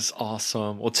that is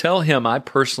awesome. Well, tell him I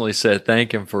personally said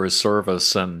thank him for his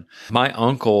service. And my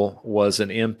uncle was an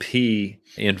MP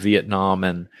in Vietnam,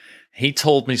 and he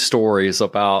told me stories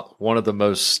about one of the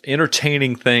most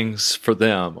entertaining things for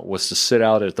them was to sit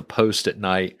out at the post at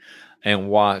night and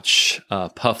watch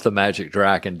Puff the Magic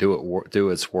Dragon do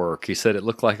its work. He said it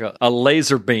looked like a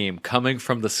laser beam coming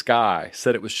from the sky. He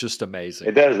said it was just amazing.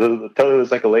 It does. It totally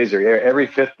looks like a laser. Every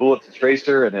fifth bullet's a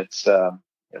tracer, and it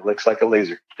looks like a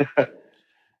laser.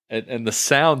 and the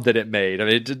sound that it made, I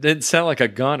mean, it didn't sound like a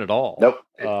gun at all. Nope.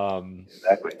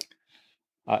 Exactly.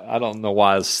 I don't know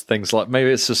why things like,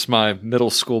 maybe it's just my middle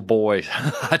school boy.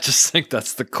 I just think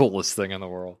that's the coolest thing in the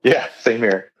world. Yeah, same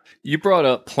here. You brought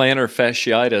up plantar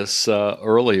fasciitis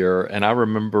earlier, and I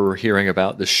remember hearing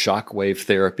about the shockwave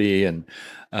therapy, and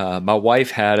my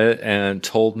wife had it and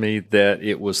told me that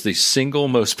it was the single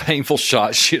most painful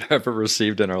shot she'd ever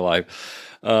received in her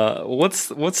life. What's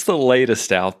the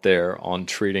latest out there on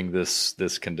treating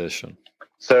this condition?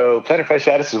 So plantar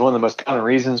fasciitis is one of the most common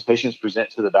reasons patients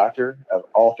present to the doctor of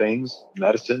all things,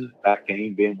 medicine, back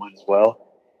pain being one as well.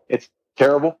 It's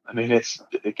terrible. I mean,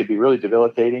 it could be really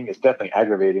debilitating. It's definitely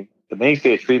aggravating. The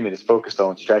mainstay of treatment is focused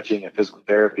on stretching and physical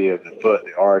therapy of the foot,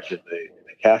 the arch, and the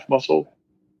calf muscle.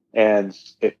 And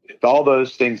if all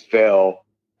those things fail,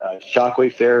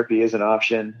 shockwave therapy is an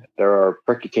option. There are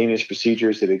percutaneous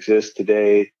procedures that exist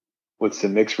today with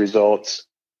some mixed results.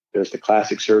 There's the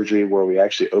classic surgery where we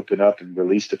actually open up and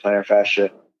release the plantar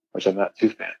fascia, which I'm not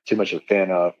too much of a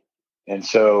fan of. And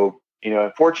so,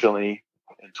 unfortunately,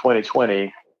 in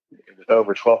 2020, with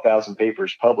over 12,000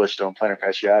 papers published on plantar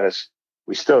fasciitis,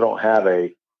 we still don't have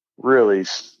a really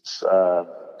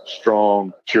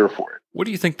strong cure for it. What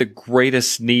do you think the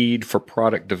greatest need for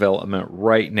product development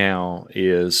right now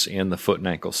is in the foot and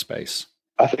ankle space?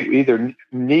 I think either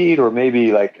need or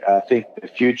maybe I think the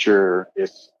future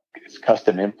is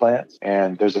custom implants.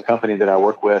 And there's a company that I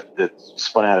work with that's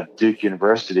spun out of Duke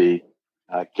University.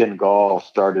 Ken Gall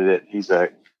started it. He's a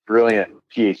brilliant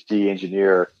PhD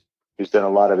engineer who's done a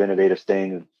lot of innovative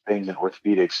things in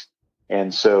orthopedics.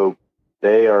 And so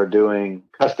they are doing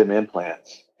custom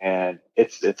implants, and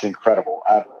it's incredible.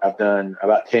 I've done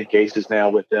about 10 cases now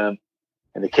with them,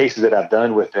 and the cases that I've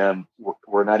done with them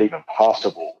were not even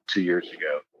possible 2 years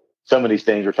ago. Some of these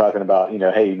things we're talking about,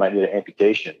 hey, you might need an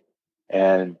amputation,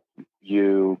 and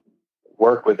you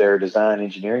work with their design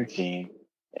engineering team,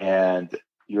 and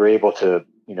you're able to,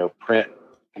 print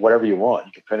whatever you want.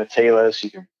 You can print a talus,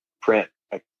 you can print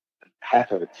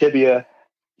half of a tibia,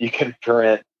 you can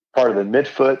print part of the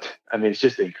midfoot. I mean, it's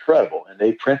just incredible. And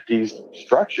they print these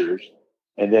structures,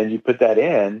 and then you put that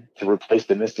in to replace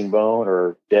the missing bone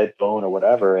or dead bone or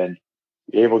whatever, and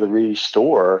be able to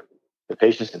restore the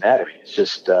patient's anatomy. It's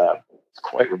just it's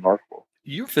quite remarkable.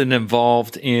 You've been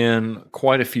involved in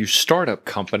quite a few startup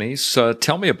companies.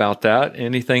 Tell me about that.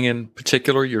 Anything in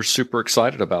particular you're super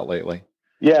excited about lately?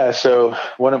 Yeah. So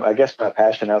my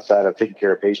passion outside of taking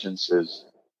care of patients is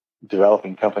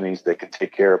developing companies that can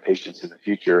take care of patients in the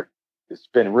future. It's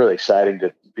been really exciting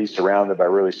to be surrounded by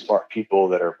really smart people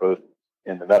that are both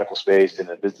in the medical space and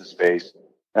the business space.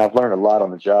 And I've learned a lot on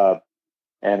the job.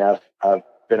 And I've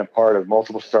been a part of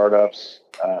multiple startups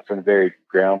from the very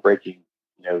groundbreaking,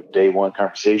 day one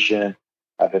conversation.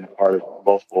 I've been a part of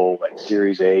multiple like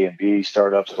Series A and B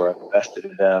startups where I've invested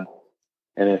in them.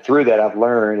 And then through that, I've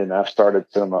learned, and I've started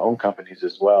some of my own companies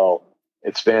as well.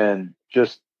 It's been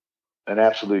just an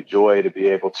absolute joy to be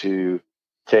able to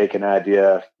take an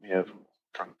idea,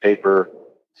 from paper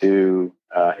to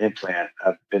implant.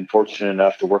 I've been fortunate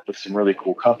enough to work with some really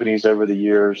cool companies over the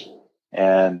years,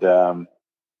 and I've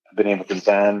been able to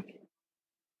design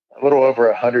a little over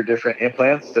 100 different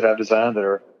implants that I've designed that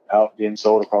are out being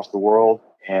sold across the world.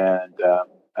 And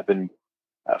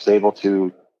I was able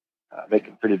to make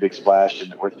a pretty big splash in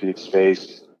the orthopedic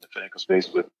space, the clinical space,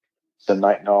 with some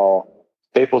nitinol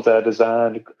staples that I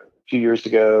designed a few years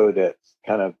ago that's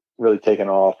kind of really taken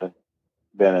off and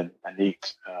been a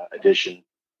neat addition.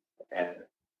 And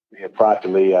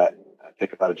privately, I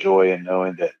take a lot of joy in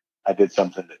knowing that I did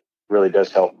something that really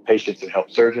does help patients and help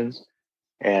surgeons.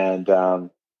 And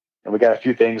we got a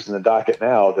few things in the docket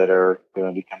now that are going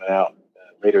to be coming out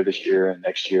later this year and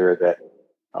next year that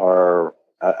are,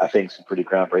 I think, some pretty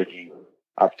groundbreaking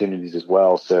opportunities as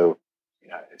well. So,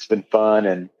 it's been fun,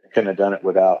 and I couldn't have done it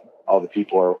without all the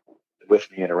people with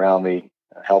me and around me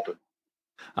helping.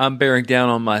 I'm bearing down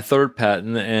on my third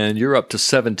patent, and you're up to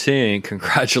 17.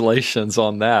 Congratulations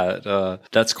on that.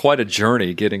 That's quite a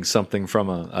journey, getting something from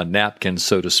a napkin,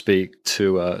 so to speak,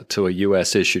 to a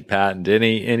U.S. issued patent.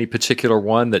 Any particular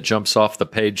one that jumps off the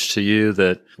page to you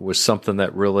that was something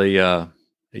that really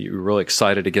you were really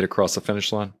excited to get across the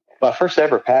finish line? My first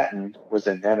ever patent was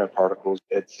in nanoparticles.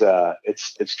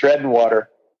 It's treading water.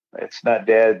 It's not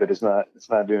dead, but it's not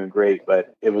doing great.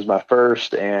 But it was my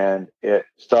first, and it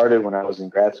started when I was in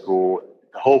grad school.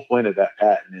 The whole point of that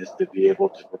patent is to be able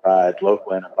to provide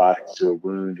local antibiotics to a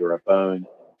wound or a bone,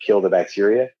 kill the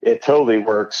bacteria. It totally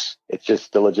works. It's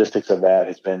just the logistics of that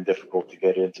has been difficult to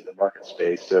get into the market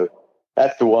space. So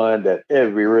that's the one that it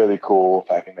would be really cool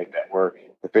if I can make that work.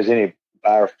 If there's any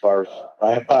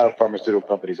biopharmaceutical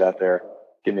companies out there,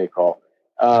 give me a call.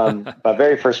 My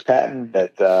very first patent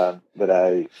that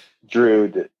I drew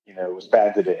that was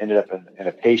patented, it ended up in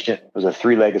a patient. It was a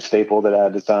 3-legged staple that I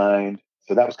designed.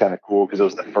 So that was kind of cool because it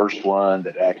was the first one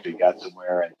that actually got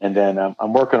somewhere. And then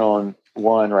I'm working on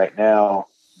one right now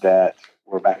that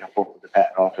we're back and forth with the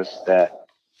patent office that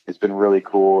has been really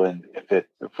cool. And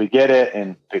if we get it,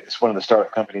 and it's one of the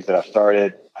startup companies that I've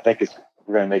started, I think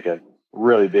we're going to make a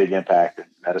really big impact in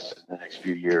medicine in the next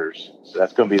few years. So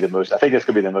that's going to be the most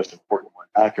important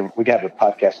one. We can have a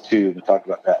podcast too to talk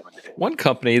about that one today. One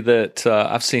company that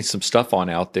I've seen some stuff on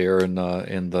out there in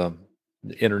the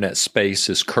internet space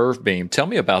is Curvebeam. Tell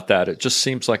me about that. It just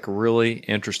seems like a really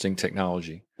interesting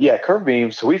technology. Yeah,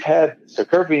 Curvebeam. So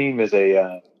Curvebeam is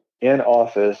a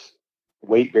in-office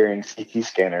weight-bearing CT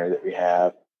scanner that we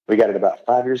have. We got it about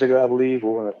 5 years ago, I believe.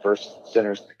 We're one of the first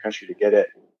centers in the country to get it.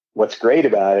 What's great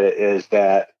about it is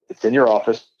that it's in your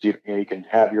office. You can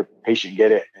have your patient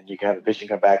get it, and you can have the patient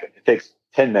come back. It takes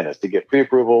 10 minutes to get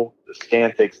pre-approval. The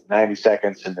scan takes 90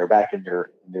 seconds, and they're back in the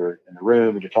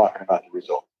room, and you're talking about the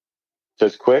result. So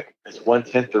it's quick. It's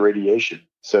 1/10 the radiation,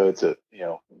 so it's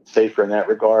safer in that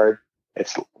regard.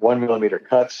 It's 1 millimeter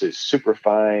cuts, so it's super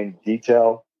fine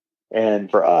detail, and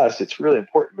for us, it's really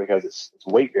important because it's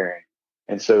weight bearing.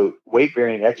 And so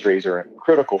weight-bearing x-rays are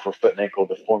critical for foot and ankle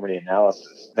deformity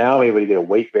analysis. Now I'm able to get a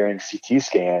weight-bearing CT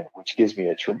scan, which gives me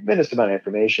a tremendous amount of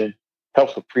information,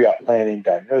 helps with pre-op planning,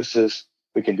 diagnosis.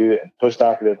 We can do it in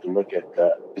post-operative to look at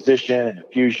position and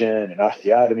infusion and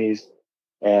osteotomies.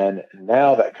 And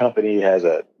now that company has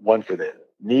one for the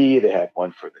knee. They have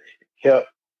one for the hip.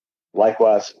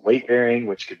 Likewise, weight-bearing,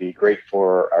 which could be great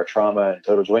for our trauma and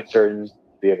total joint surgeons to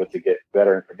be able to get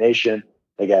better information.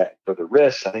 They got for the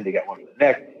wrists. I think they got one for the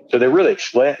neck. So they're really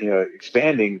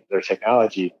expanding their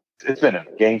technology. It's been a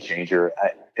game changer.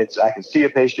 I can see a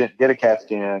patient, get a CAT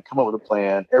scan, come up with a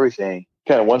plan, everything,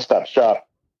 kind of one-stop shop,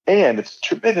 and it's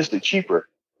tremendously cheaper.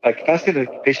 Like if I send a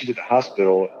patient to the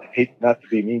hospital, I hate not to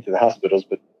be mean to the hospitals,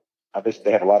 but obviously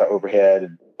they have a lot of overhead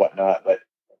and whatnot, but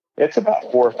it's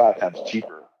about 4 or 5 times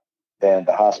cheaper than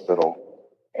the hospital,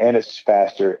 and it's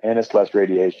faster, and it's less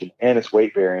radiation, and it's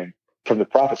weight-bearing. From the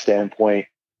profit standpoint,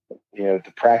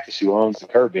 the practice who owns the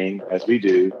Curvebeam, as we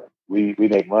do, we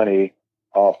make money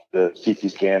off the CT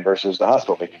scan versus the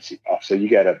hospital making CT off. So you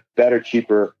got a better,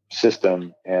 cheaper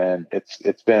system, and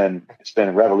it's been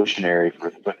revolutionary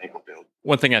for the foot and ankle field.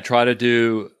 One thing I try to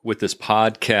do with this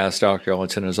podcast, Dr.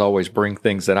 Ellington, is always bring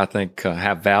things that I think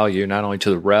have value, not only to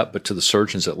the rep, but to the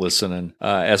surgeons that listen. And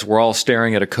as we're all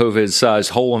staring at a COVID-sized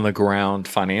hole in the ground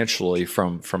financially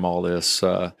from all this,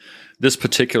 this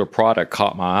particular product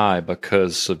caught my eye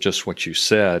because of just what you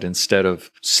said. Instead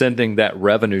of sending that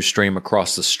revenue stream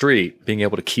across the street, being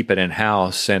able to keep it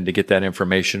in-house and to get that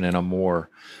information in a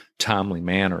more timely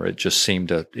manner. It seemed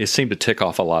to tick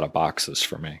off a lot of boxes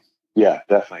for me. Yeah,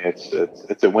 definitely.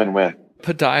 It's a win-win.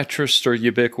 Podiatrists are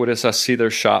ubiquitous. I see their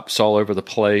shops all over the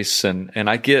place, and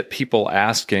I get people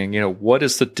asking, what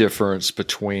is the difference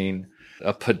between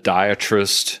a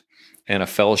podiatrist and a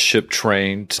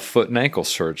fellowship-trained foot and ankle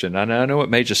surgeon? And I know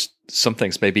some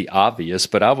things may be obvious,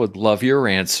 but I would love your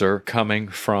answer coming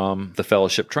from the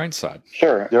fellowship-trained side.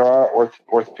 Sure. There are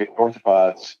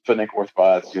orthopods, foot and ankle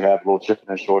orthopods, who have a little chip in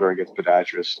their shoulder against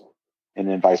podiatrists, and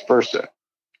then vice versa.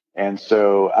 And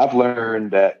so I've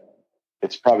learned that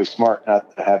it's probably smart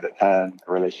not to have that kind of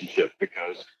relationship,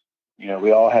 because,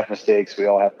 we all have mistakes. We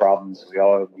all have problems. We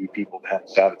all need people to help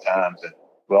us out at times, and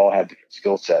we all have different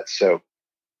skill sets. So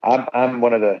I'm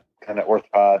one of the kind of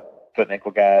orthopod foot and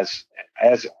ankle guys.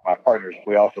 As my partners,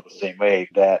 we all feel the same way,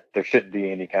 that there shouldn't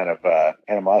be any kind of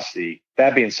animosity.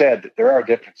 That being said, there are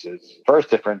differences. First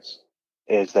difference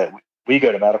is that we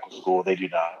go to medical school, they do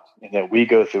not. And that we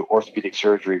go through orthopedic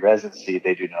surgery residency,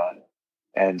 they do not.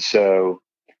 And so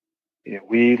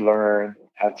we learn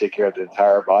how to take care of the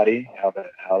entire body, how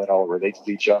that all relates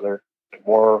to each other. The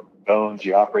more bones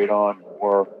you operate on, the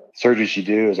more surgeries you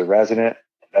do as a resident,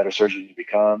 the better surgeon you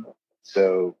become.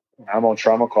 So I'm on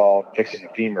trauma call fixing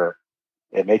a femur.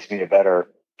 It makes me a better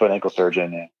foot and ankle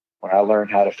surgeon. And when I learn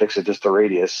how to fix a distal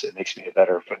radius, it makes me a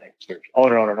better foot and ankle surgeon.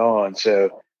 On and on and on.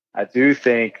 So I do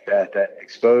think that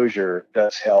exposure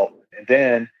does help. And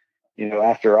then,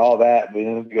 after all that,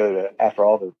 after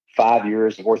all the 5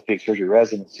 years of orthopedic surgery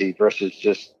residency versus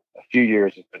just a few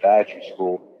years of podiatry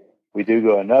school, we do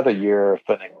go another year of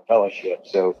foot and ankle fellowship.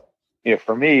 So,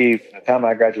 for me, from the time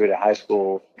I graduated high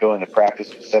school, going to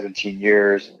practice for 17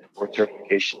 years, and board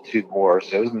certification 2 more.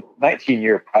 So it was a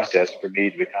 19-year process for me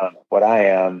to become what I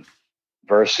am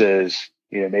versus,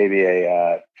 maybe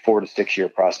a 4 to 6 year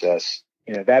process.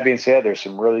 That being said, there's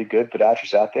some really good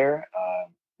podiatrists out there.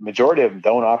 Majority of them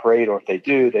don't operate, or if they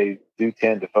do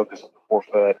tend to focus on the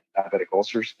forefoot, diabetic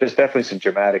ulcers. There's definitely some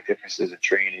dramatic differences in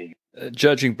training.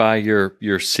 Judging by your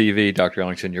CV, Dr.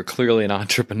 Ellington, you're clearly an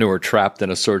entrepreneur trapped in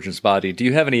a surgeon's body. Do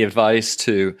you have any advice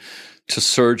to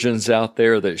surgeons out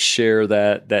there that share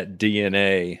that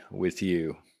DNA with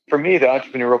you? For me, the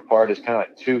entrepreneurial part is kind of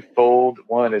like twofold.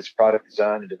 One is product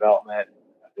design and development.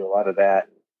 I do a lot of that.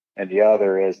 And the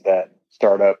other is that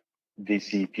startup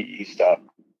VC/PE stuff.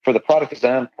 For the product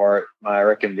design part, my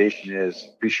recommendation is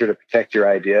be sure to protect your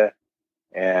idea.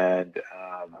 And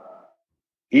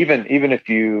even if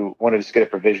you want to just get a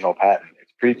provisional patent,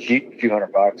 it's pretty cheap, a few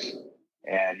 $100,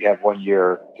 and you have 1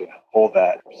 year to hold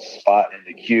that spot in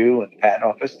the queue in the patent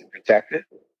office to protect it.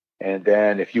 And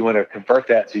then if you want to convert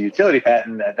that to utility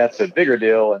patent, that's a bigger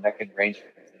deal, and that can range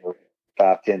from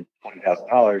 $5,000, $10,000,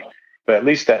 $20,000. But at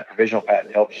least that provisional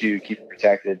patent helps you keep it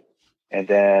protected. And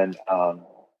then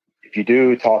if you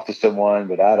do talk to someone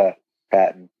without a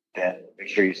patent, then make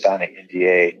sure you sign an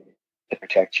NDA to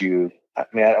protect you. I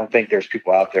mean, I don't think there's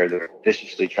people out there that are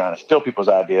viciously trying to steal people's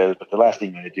ideas, but the last thing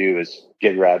you want to do is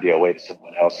give your idea away to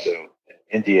someone else. So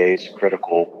NDA is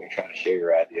critical when you're trying to share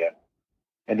your idea.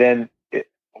 And then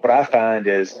what I find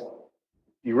is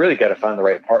you really got to find the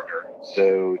right partner.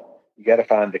 So you got to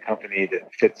find the company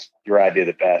that fits your idea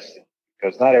the best,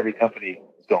 because not every company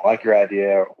is going to like your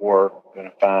idea or going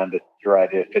to find that your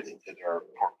idea fits into their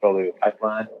portfolio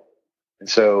pipeline. And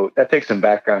so that takes some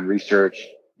background research,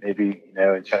 maybe,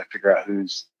 and trying to figure out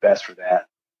who's best for that.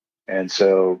 And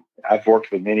so I've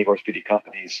worked with many orthopedic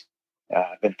companies.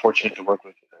 I've been fortunate to work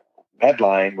with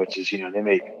Medline, which is, they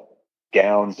make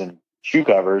gowns and shoe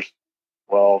covers.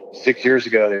 Well, 6 years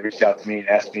ago, they reached out to me and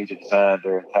asked me to design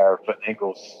their entire foot and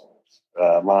ankles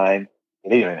line. They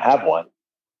didn't even have one.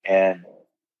 And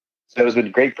so it's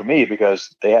been great for me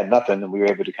because they had nothing, and we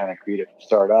were able to kind of create it from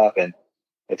start up. And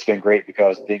it's been great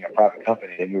because being a private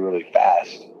company, they move really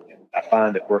fast. And I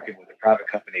find that working with the private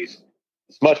companies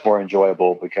is much more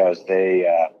enjoyable because they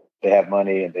have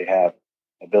money and they have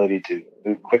ability to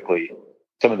move quickly.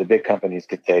 Some of the big companies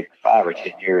could take 5 or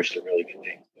 10 years to really get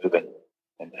things moving.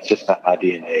 And that's just not my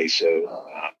DNA.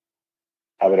 So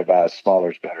I would advise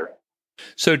smaller is better.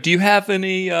 So do you have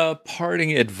any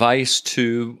parting advice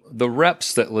to the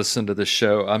reps that listen to the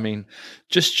show? I mean,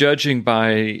 just judging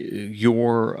by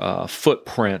your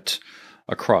footprint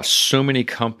across so many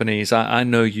companies, I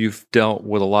know you've dealt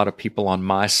with a lot of people on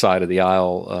my side of the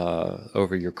aisle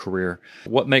over your career.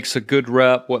 What makes a good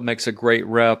rep? What makes a great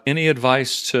rep? Any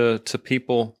advice to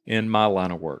people in my line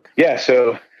of work? Yeah,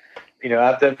 so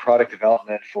I've done product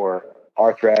development for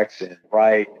Arthrex and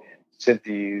Wright and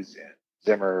Synthes and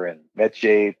Zimmer and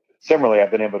MedShape. Similarly, I've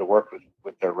been able to work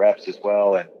with their reps as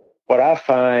well. And what I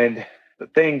find the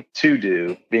thing to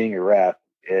do being a rep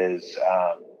is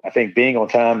I think being on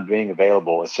time, being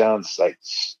available, it sounds like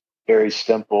very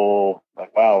simple,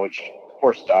 like, wow, which of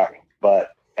course, doc,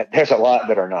 but there's a lot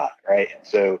that are not, right? And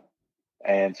so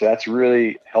that's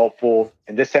really helpful.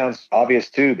 And this sounds obvious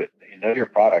too, but you know your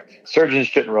product. Surgeons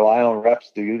shouldn't rely on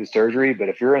reps to do the surgery, but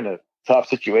if you're in a tough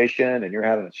situation and you're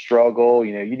having a struggle,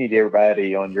 you know, you need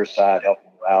everybody on your side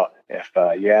helping you out. If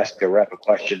you ask a rep a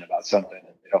question about something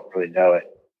and they don't really know it,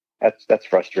 that's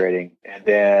frustrating. And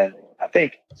then I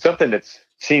think something that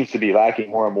seems to be lacking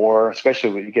more and more,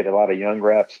 especially when you get a lot of young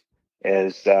reps,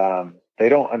 is they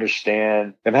don't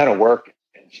understand the amount of work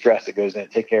and stress that goes in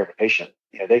to take care of a patient.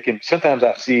 You know, they can sometimes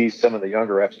I see some of the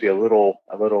younger reps be a little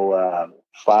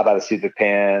fly by the seat of their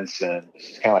pants, and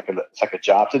it's kind of it's like a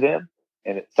job to them,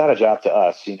 and it's not a job to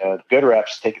us. You know, the good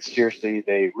reps take it seriously.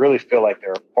 They really feel like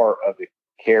they're a part of the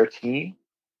care team,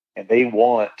 and they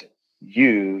want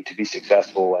you to be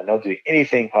successful, and they'll do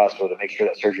anything possible to make sure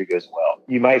that surgery goes well.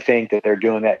 You might think that they're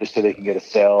doing that just so they can get a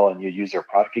sale and you use their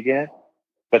product again,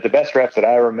 but the best reps that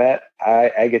I ever met,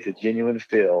 I get the genuine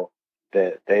feel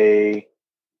that they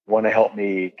want to help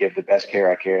me give the best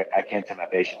care I can to my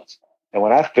patients. And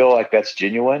when I feel like that's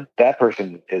genuine, that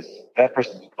person's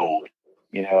gold.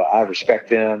 You know, I respect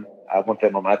them. I want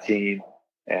them on my team,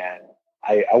 and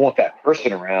I want that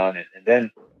person around, and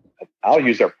then I'll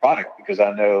use their product because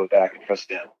I know that I can trust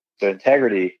them. So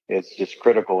integrity is just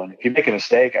critical. And if you make a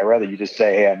mistake, I'd rather you just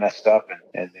say, hey, I messed up,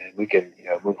 and then we can, you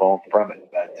know, move on from it.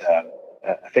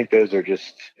 But I think those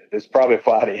probably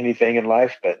apply to anything in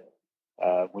life, but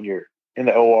when you're in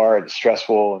the OR and it's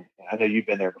stressful, and I know you've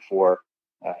been there before,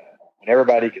 when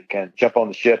everybody can jump on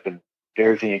the ship and do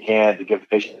everything you can to give the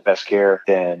patient the best care,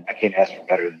 then I can't ask for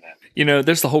better than that. You know,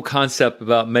 there's the whole concept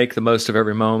about make the most of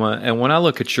every moment. And when I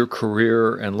look at your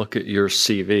career and look at your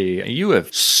CV, you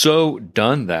have so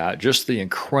done that, just the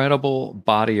incredible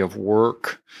body of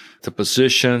work, the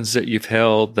positions that you've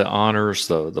held, the honors,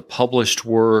 the published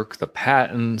work, the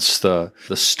patents, the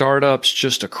startups,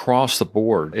 just across the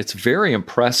board. It's very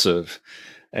impressive.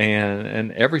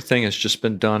 And everything has just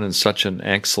been done in such an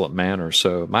excellent manner.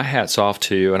 So my hat's off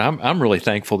to you. And I'm really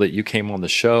thankful that you came on the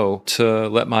show to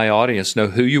let my audience know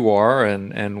who you are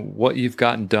and what you've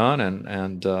gotten done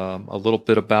and a little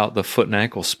bit about the foot and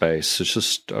ankle space. It's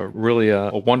just really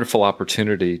a wonderful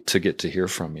opportunity to get to hear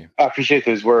from you. I appreciate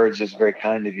those words. It's very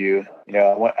kind of you. You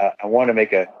know, I want to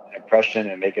make an impression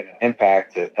and make an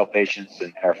impact to help patients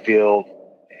in our field.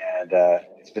 And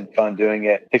it's been fun doing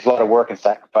it. It takes a lot of work and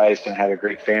sacrifice, and have a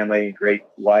great family, great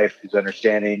wife who's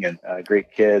understanding, and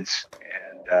great kids.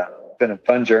 And it's been a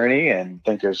fun journey, and I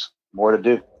think there's more to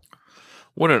do.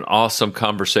 What an awesome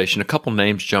conversation. A couple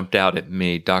names jumped out at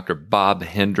me. Dr. Bob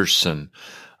Henderson,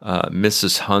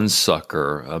 Mrs.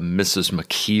 Hunsucker, Mrs.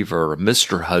 McKeever,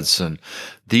 Mr. Hudson.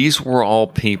 These were all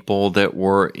people that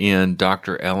were in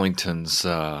Dr. Ellington's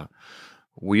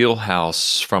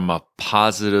wheelhouse from a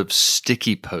positive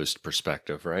sticky post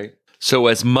perspective, right? So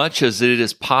as much as it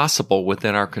is possible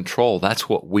within our control, that's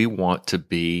what we want to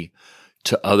be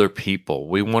to other people.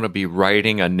 We want to be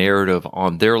writing a narrative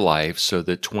on their life so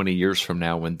that 20 years from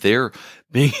now, when they're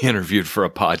being interviewed for a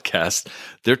podcast,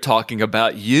 they're talking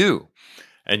about you.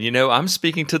 And, you know, I'm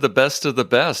speaking to the best of the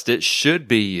best. It should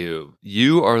be you.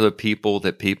 You are the people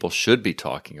that people should be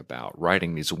talking about,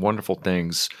 writing these wonderful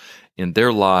things in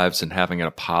their lives and having a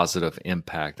positive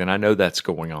impact. And I know that's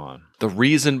going on. The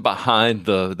reason behind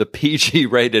the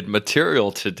PG-rated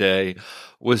material today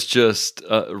was just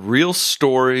real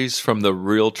stories from the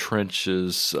real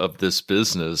trenches of this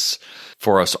business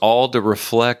for us all to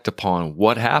reflect upon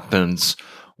what happens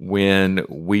when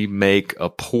we make a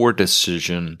poor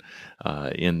decision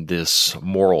in this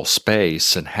moral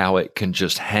space, and how it can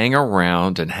just hang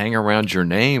around your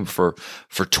name for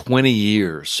 20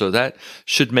 years. So that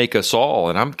should make us all,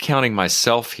 and I'm counting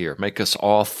myself here, make us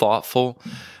all thoughtful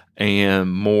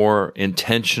and more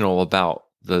intentional about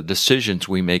the decisions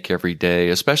we make every day,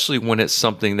 especially when it's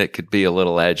something that could be a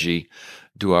little edgy.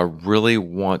 Do I really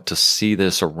want to see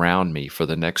this around me for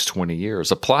the next 20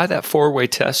 years? Apply that 4-way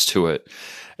test to it.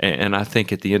 And I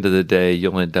think at the end of the day,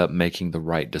 you'll end up making the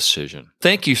right decision.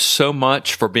 Thank you so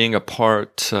much for being a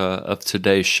part of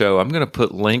today's show. I'm going to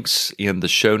put links in the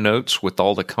show notes with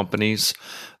all the companies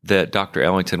that Dr.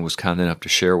 Ellington was kind enough to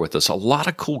share with us. A lot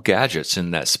of cool gadgets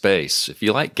in that space. If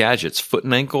you like gadgets, foot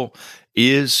and ankle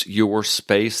is your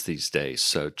space these days.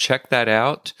 So check that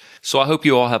out. So I hope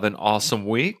you all have an awesome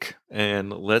week.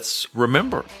 And let's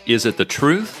remember, is it the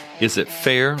truth? Is it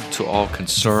fair to all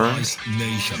concerned?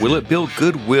 Will it build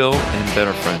goodwill and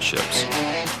better friendships?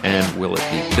 And will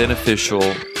it be beneficial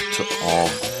to all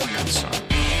concerned?